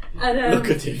 And Look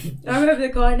at him. I remember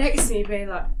the guy next to me being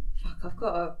like,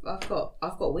 "Fuck,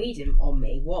 I've got weed on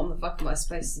me. What the fuck am I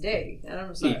supposed to do?" And I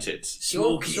was like, Eat it.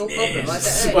 "Sure, Smoke your it, problem. I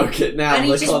yes. don't know." Smoke it now. And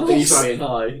he They just can't think walks- he's being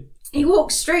high. He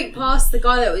walked straight past the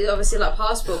guy that was obviously like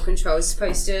passport control is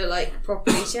supposed to like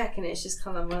properly check, and it's just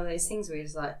kind of one of those things where you're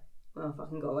just like, well, if I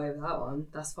can get away with that one,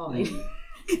 that's fine.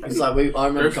 It's like I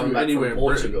remember Go coming through back anywhere from in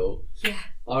Britain. Portugal. Yeah.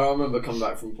 I remember coming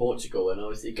back from Portugal, and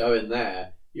obviously going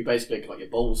there, you basically got your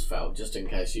balls felt just in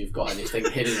case you've got anything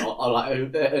hidden or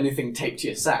like anything taped to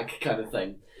your sack kind of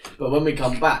thing. But when we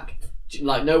come back,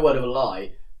 like no word of a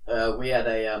lie, we had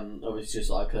obviously just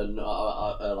like a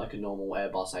normal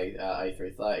Airbus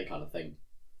A330 kind of thing.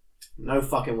 No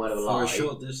fucking word of a lie. For a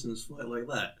short distance flight like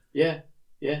that. Yeah.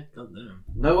 God damn.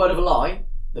 No word of a lie.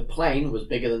 The plane was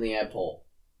bigger than the airport.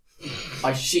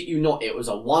 I shit you not. It was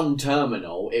a one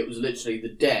terminal. It was literally the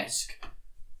desk,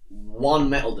 one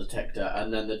metal detector,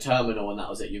 and then the terminal, and that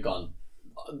was it. You're gone.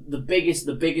 The biggest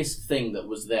thing that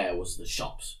was there was the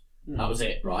shops. That was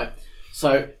it, right?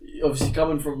 So obviously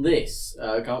coming from this,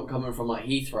 coming from like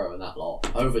Heathrow and that lot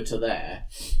over to there,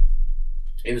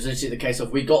 it was literally the case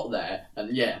of we got there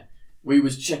and we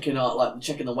was checking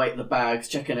the weight of the bags,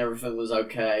 checking everything was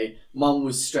okay. Mum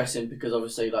was stressing because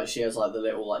obviously like she has like the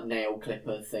little like nail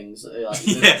clipper things, like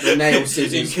the nail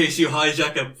scissors. In case you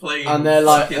hijack a plane. And they're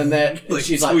like, like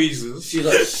she's tweezers.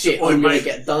 like, shit, Oi, I'm gonna mate.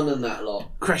 get done in that lot.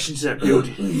 Crash into that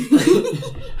building.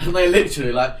 And they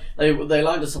literally like they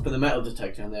lined us up in the metal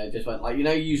detector, and they just went like,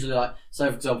 usually like, say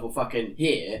for example, fucking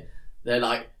here, they're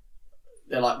like,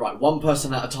 right, one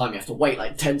person at a time. You have to wait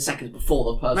like 10 seconds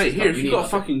before the person. Mate, here, if you've got a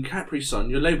fucking Capri Sun,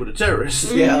 you're labelled a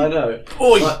terrorist. Yeah, I know.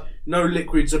 Oi! Like, No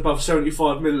liquids above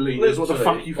 75 millilitres. What the literally,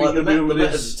 fuck you think like, you're doing the with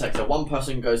metal this? detector, one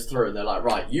person goes through and they're like,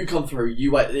 right, you come through,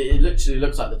 you wait. It literally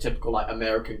looks like the typical like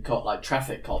American cop, like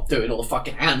traffic cop, doing all the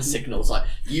fucking hand signals, like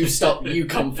you stop, you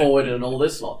come forward, and all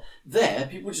this lot. There,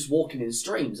 people were just walking in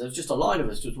streams. There was just a line of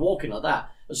us just walking like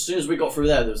that. As soon as we got through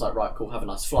there was like, right, cool, have a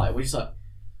nice flight. We just like,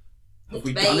 have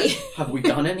we done it? Have we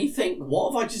done anything?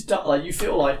 What have I just done? Like you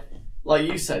feel like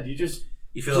you said, you just.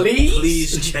 You feel Please? like,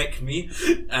 please check me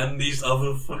and these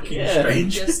other fucking Yeah.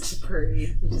 strangers. Just to prove.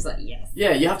 You're just like, yes.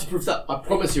 Yeah, you have to prove that. I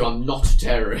promise you, I'm not a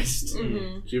terrorist.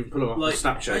 Mm-hmm. So you pull up Like,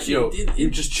 on Snapchat. actually, Yo, you to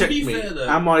just check be me. fair, though,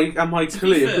 am I To be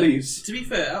clear, fair- please? To be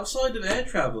fair, outside of air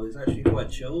travel, it's actually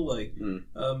quite chill. Like, Mm.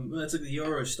 when I took the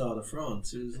Eurostar to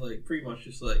France, it was like pretty much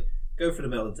just like go for the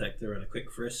metal detector and a quick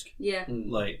frisk. Yeah.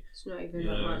 Like, It's not even you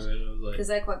that know, much. it was like, Because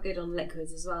they're quite good on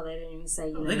liquids as well. They don't even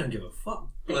say, they don't give a fuck.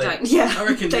 They Like, don't. Yeah. I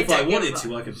reckon They if I don't give a wanted fuck.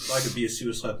 to, I could be a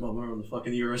suicide bomber on the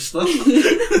fucking Eurostar.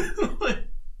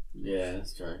 Yeah,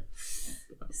 that's true.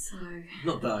 So.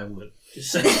 Not that I would.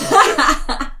 Just saying.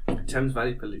 Thames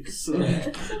Valley Police. No,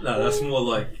 that's more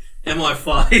like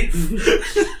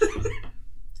MI5.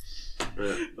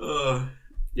 But,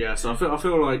 yeah, so I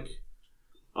feel like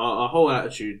our whole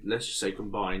attitude, let's just say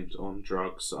combined on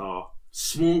drugs, are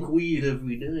Smoke weed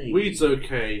every day. weed's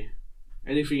okay.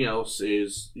 Anything else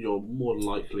is you're more than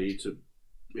likely to.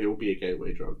 It will be a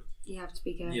gateway drug. You have to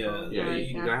be careful. Yeah, Yeah, very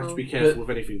you careful. have to be careful with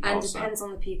anything And past that. depends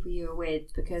on the people you were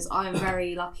with, because I'm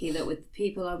very lucky that with the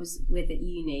people I was with at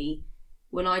uni,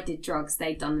 when I did drugs,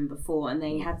 they'd done them before, and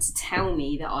they had to tell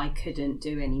me that I couldn't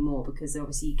do any more because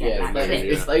obviously you get Yeah, that clip.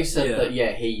 if they said Yeah.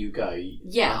 that, here you go.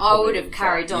 Yeah, I probably would have would've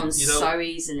carried tried. on You know- so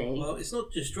easily. Well, it's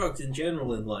not just drugs in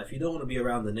general in life. You don't want to be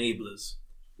around the enablers.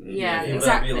 yeah, you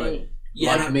exactly. might be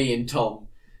Like me and Tom.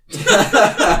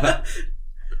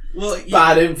 Well,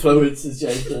 Bad influences,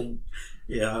 Jason.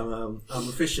 yeah. I'm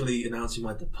officially announcing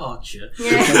my departure.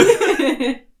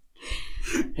 Yeah.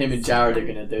 Him and Jared are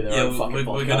going to do their Yeah, own fucking we're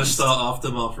podcast. going to start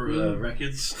Aftermath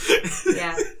Records.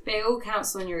 Yeah, but it all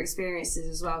counts on your experiences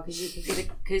as well,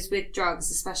 because with drugs,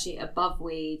 especially above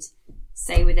weed,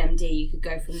 say with MD, you could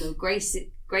go from the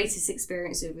greatest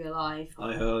experience of your life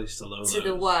I used to love to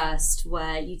the worst,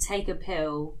 where you take a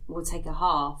pill or take a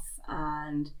half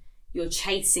and you're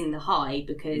chasing the high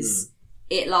because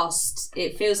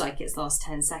it feels like it's last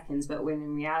 10 seconds, but when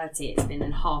in reality it's been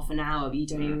in half an hour, but you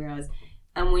don't even realise.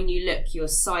 And when you look, your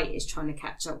sight is trying to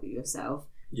catch up with yourself.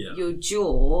 Yeah. Your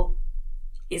jaw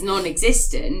is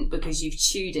non-existent because you've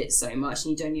chewed it so much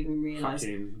and you don't even realise.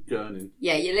 Fucking gurning.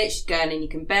 Yeah, you're literally going and you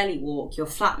can barely walk. Your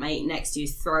flatmate next to you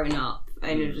is thrown up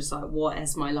and you're just like, what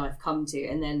has my life come to?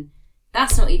 And then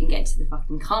that's not even getting to the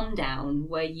fucking come down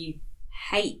where you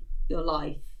hate your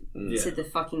life to the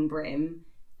fucking brim.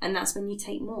 And that's when you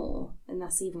take more, and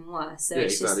that's even worse. So Yeah,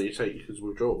 it's exactly. You take because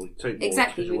withdrawal. You take more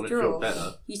exactly because you want to feel withdrawal.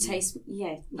 better, You taste,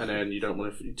 and then you don't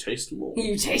want to. You taste more.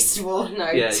 you taste more. No,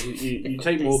 Yeah, you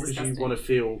take more because you Disgusting. want to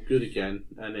feel good again,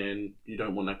 and then you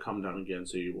don't want to come down again,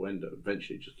 so you will end up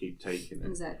eventually just keep taking it,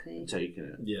 exactly. and taking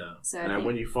it. Yeah. So I And then think-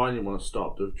 when you finally want to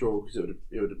stop the withdrawal, because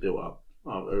it would have built up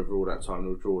over all that time,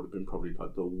 the withdrawal would have been probably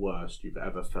like the worst you've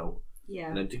ever felt. yeah,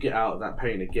 And then to get out of that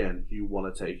pain again, you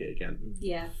want to take it again.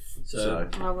 yeah. So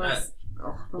My worst,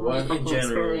 well, in fucking general-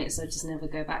 experience. I just never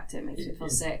go back to it. It makes me feel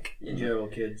sick. In general,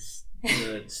 kids,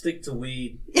 Stick to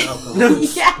weed, alcohol.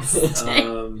 Yes.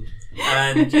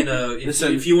 And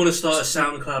if you want to start a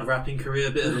SoundCloud rapping career,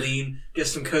 a bit of lean, get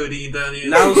some codeine down here.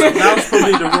 Now's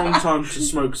probably the wrong time to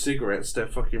smoke cigarettes. They're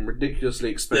fucking ridiculously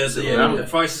expensive. The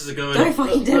prices are going Don't up.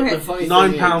 fucking do it.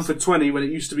 £9 for 20 when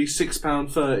it used to be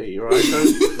 £6.30.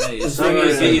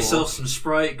 Right? Get yourself some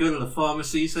Sprite. Go to the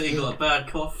pharmacy. Say you got a bad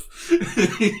cough.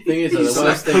 Thing is, the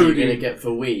worst thing you're gonna get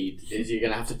for weed is you're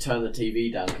gonna have to turn the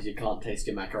TV down because you can't taste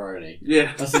your macaroni.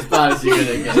 Yeah, That's as bad as you're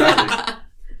gonna get.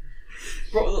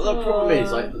 The problem is,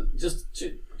 like,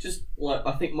 just like,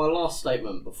 I think my last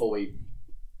statement before we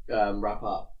wrap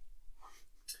up.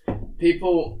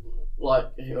 People, like,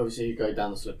 obviously you go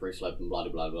down the slippery slope and blah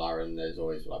blah blah, and there's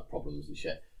always like problems and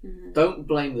shit. Mm-hmm. Don't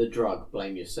blame the drug,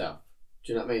 blame yourself.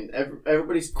 Do you know what I mean?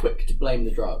 Everybody's quick to blame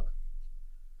the drug.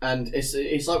 And it's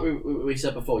like we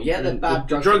said before. Yeah, they're bad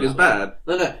drugs. The drug is bad.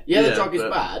 No. Yeah, the drug is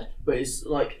bad, but it's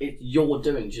like it's your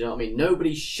doing. Do you know what I mean?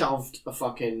 Nobody shoved a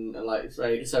fucking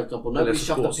say for example, nobody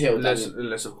shoved a pill.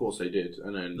 Unless of course they did,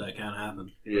 and then that can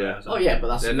happen. Yeah. Oh yeah, but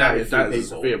that's that is a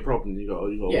severe problem. You got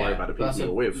to worry about the people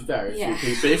you're with. Very few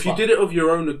people. But if you did it of your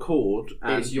own accord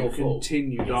and it's your fault.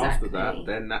 Continued after that,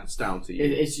 then that's down to you.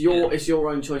 It's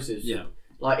your own choices. Yeah.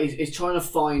 Like it's trying to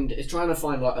find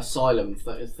like asylum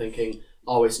thinking.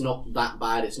 Oh, it's not that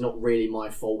bad. It's not really my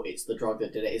fault. It's the drug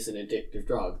that did it. It's an addictive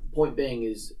drug. The point being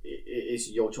is, it's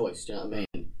your choice. Do you know what I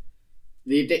mean?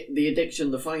 The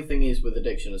addiction. The funny thing is with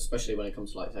addiction, especially when it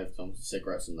comes to like say for example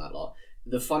cigarettes and that lot.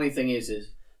 The funny thing is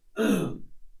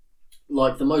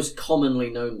like the most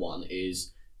commonly known one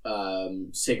is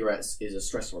cigarettes is a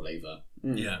stress reliever.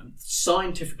 Yeah.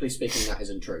 Scientifically speaking, that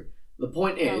isn't true. The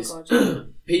point is,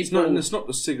 people. It's not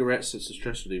the cigarettes that's the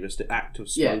stress reliever. It's the act of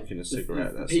smoking a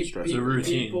cigarette that's the stress reliever. The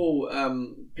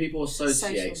routine. People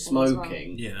associate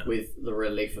smoking with the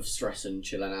relief of stress and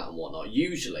chilling out and whatnot.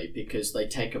 Usually because they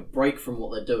take a break from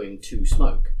what they're doing to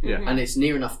smoke, and it's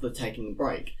near enough to taking a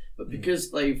break. But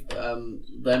because they've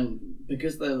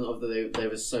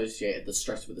they've associated the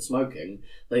stress with the smoking,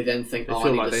 they then think,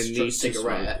 I need a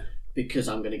cigarette. Because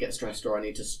I'm going to get stressed or I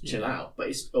need to chill out. But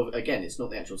it's not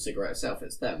the actual cigarette itself,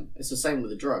 it's them. It's the same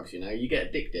with the drugs, you know. You get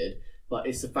addicted, but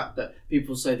it's the fact that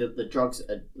people say that the drugs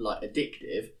are like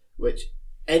addictive, which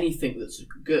anything that's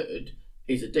good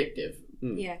is addictive.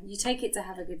 Yeah, you take it to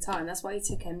have a good time. That's why you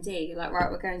took MD. You're like, right,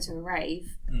 we're going to a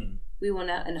rave. We want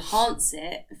to enhance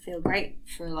it and feel great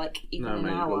for like even an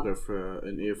hour. We'll go for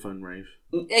an earphone rave.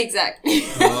 Exactly.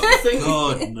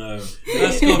 God, no.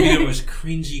 That's got to be the most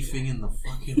cringy thing in the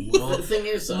fucking world. The thing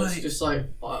is, though, it's just like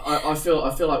I feel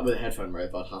like with a headphone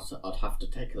rave, I'd have to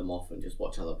take them off and just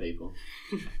watch other people.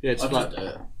 Yeah, it's like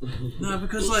no,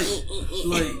 because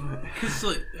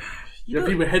you have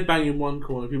people headbanging in one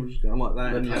corner, people just going like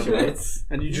that,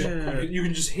 and you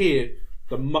can just hear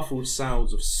the muffled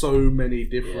sounds of so many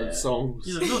different songs.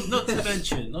 You know, not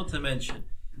to mention,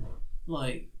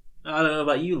 like, I don't know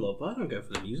about you lot, but I don't go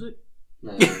for the music.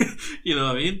 No. You know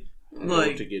what I mean?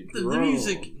 Like, the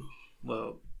music,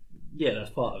 well, yeah, that's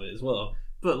part of it as well.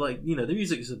 But, like, you know, the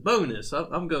music is a bonus.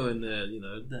 I'm going there, you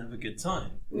know, to have a good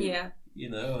time. Yeah. You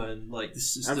know, and, like,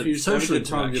 this is have the social have a good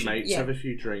time with your interaction. mates, have a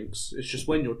few drinks. It's just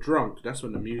when you're drunk, that's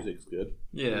when the music's good.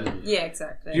 Yeah. Yeah,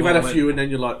 exactly. You've had a few and then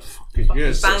you're like, fucking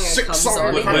yes, banger six comes songs.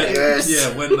 on. When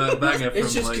that banger from,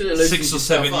 It's just like, 'cause it loosens 6 or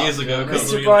 7 yourself years up, ago yeah. comes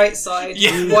It's on. the bright side.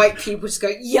 Yeah. White people just go,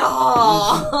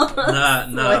 yeah.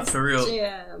 Nah, for real.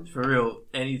 Jam. For real,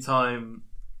 anytime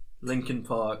Linkin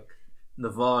Park,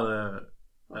 Nirvana,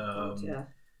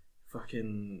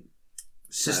 fucking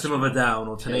System of a Down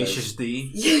or Tenacious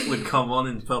D would come on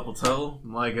in Purple Turtle,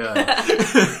 my god.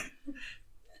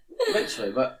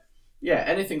 Literally, but yeah,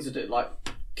 anything's addictive. Like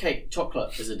cake,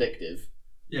 chocolate is addictive.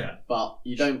 Yeah. But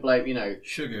you don't blame, you know,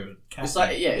 Sugar, caffeine. it's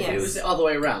like, if it was the other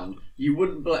way around, you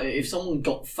wouldn't blame, if someone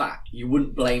got fat, you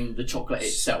wouldn't blame the chocolate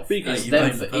itself. Speaking It's of them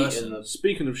blame for the person. eating the...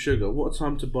 Speaking of sugar, what a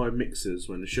time to buy mixers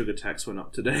when the sugar tax went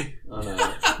up today. I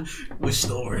know. We're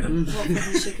storing them. What for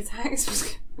the sugar tax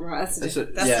was right? That's a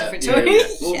That's different yeah.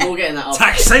 story. We'll get in that up.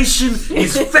 Taxation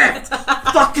is theft!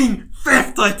 Fucking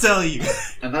theft, I tell you!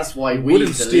 And that's why I wouldn't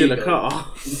weed's steal a illegal.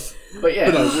 car, But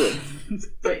yeah, but I would.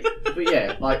 but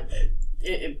yeah, like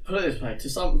put it this way: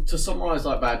 to summarise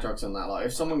like bad drugs and that, like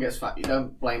if someone gets fat, you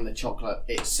don't blame the chocolate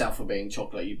itself for being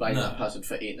chocolate. You blame that person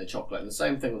for eating the chocolate. And the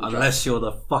same thing with the Unless you're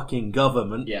the fucking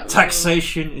government. Yeah.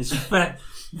 Taxation is theft.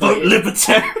 Vote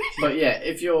libertarian. But yeah,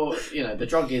 if you're, you know, the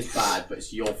drug is bad, but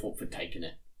it's your fault for taking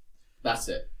it. That's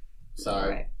it. So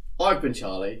Right. I've been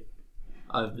Charlie.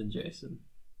 I've been Jason.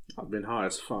 I've been high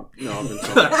as fuck. No, I've been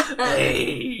Tom.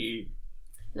 Hey!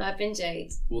 No, I've been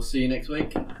Jade. We'll see you next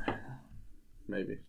week. Maybe.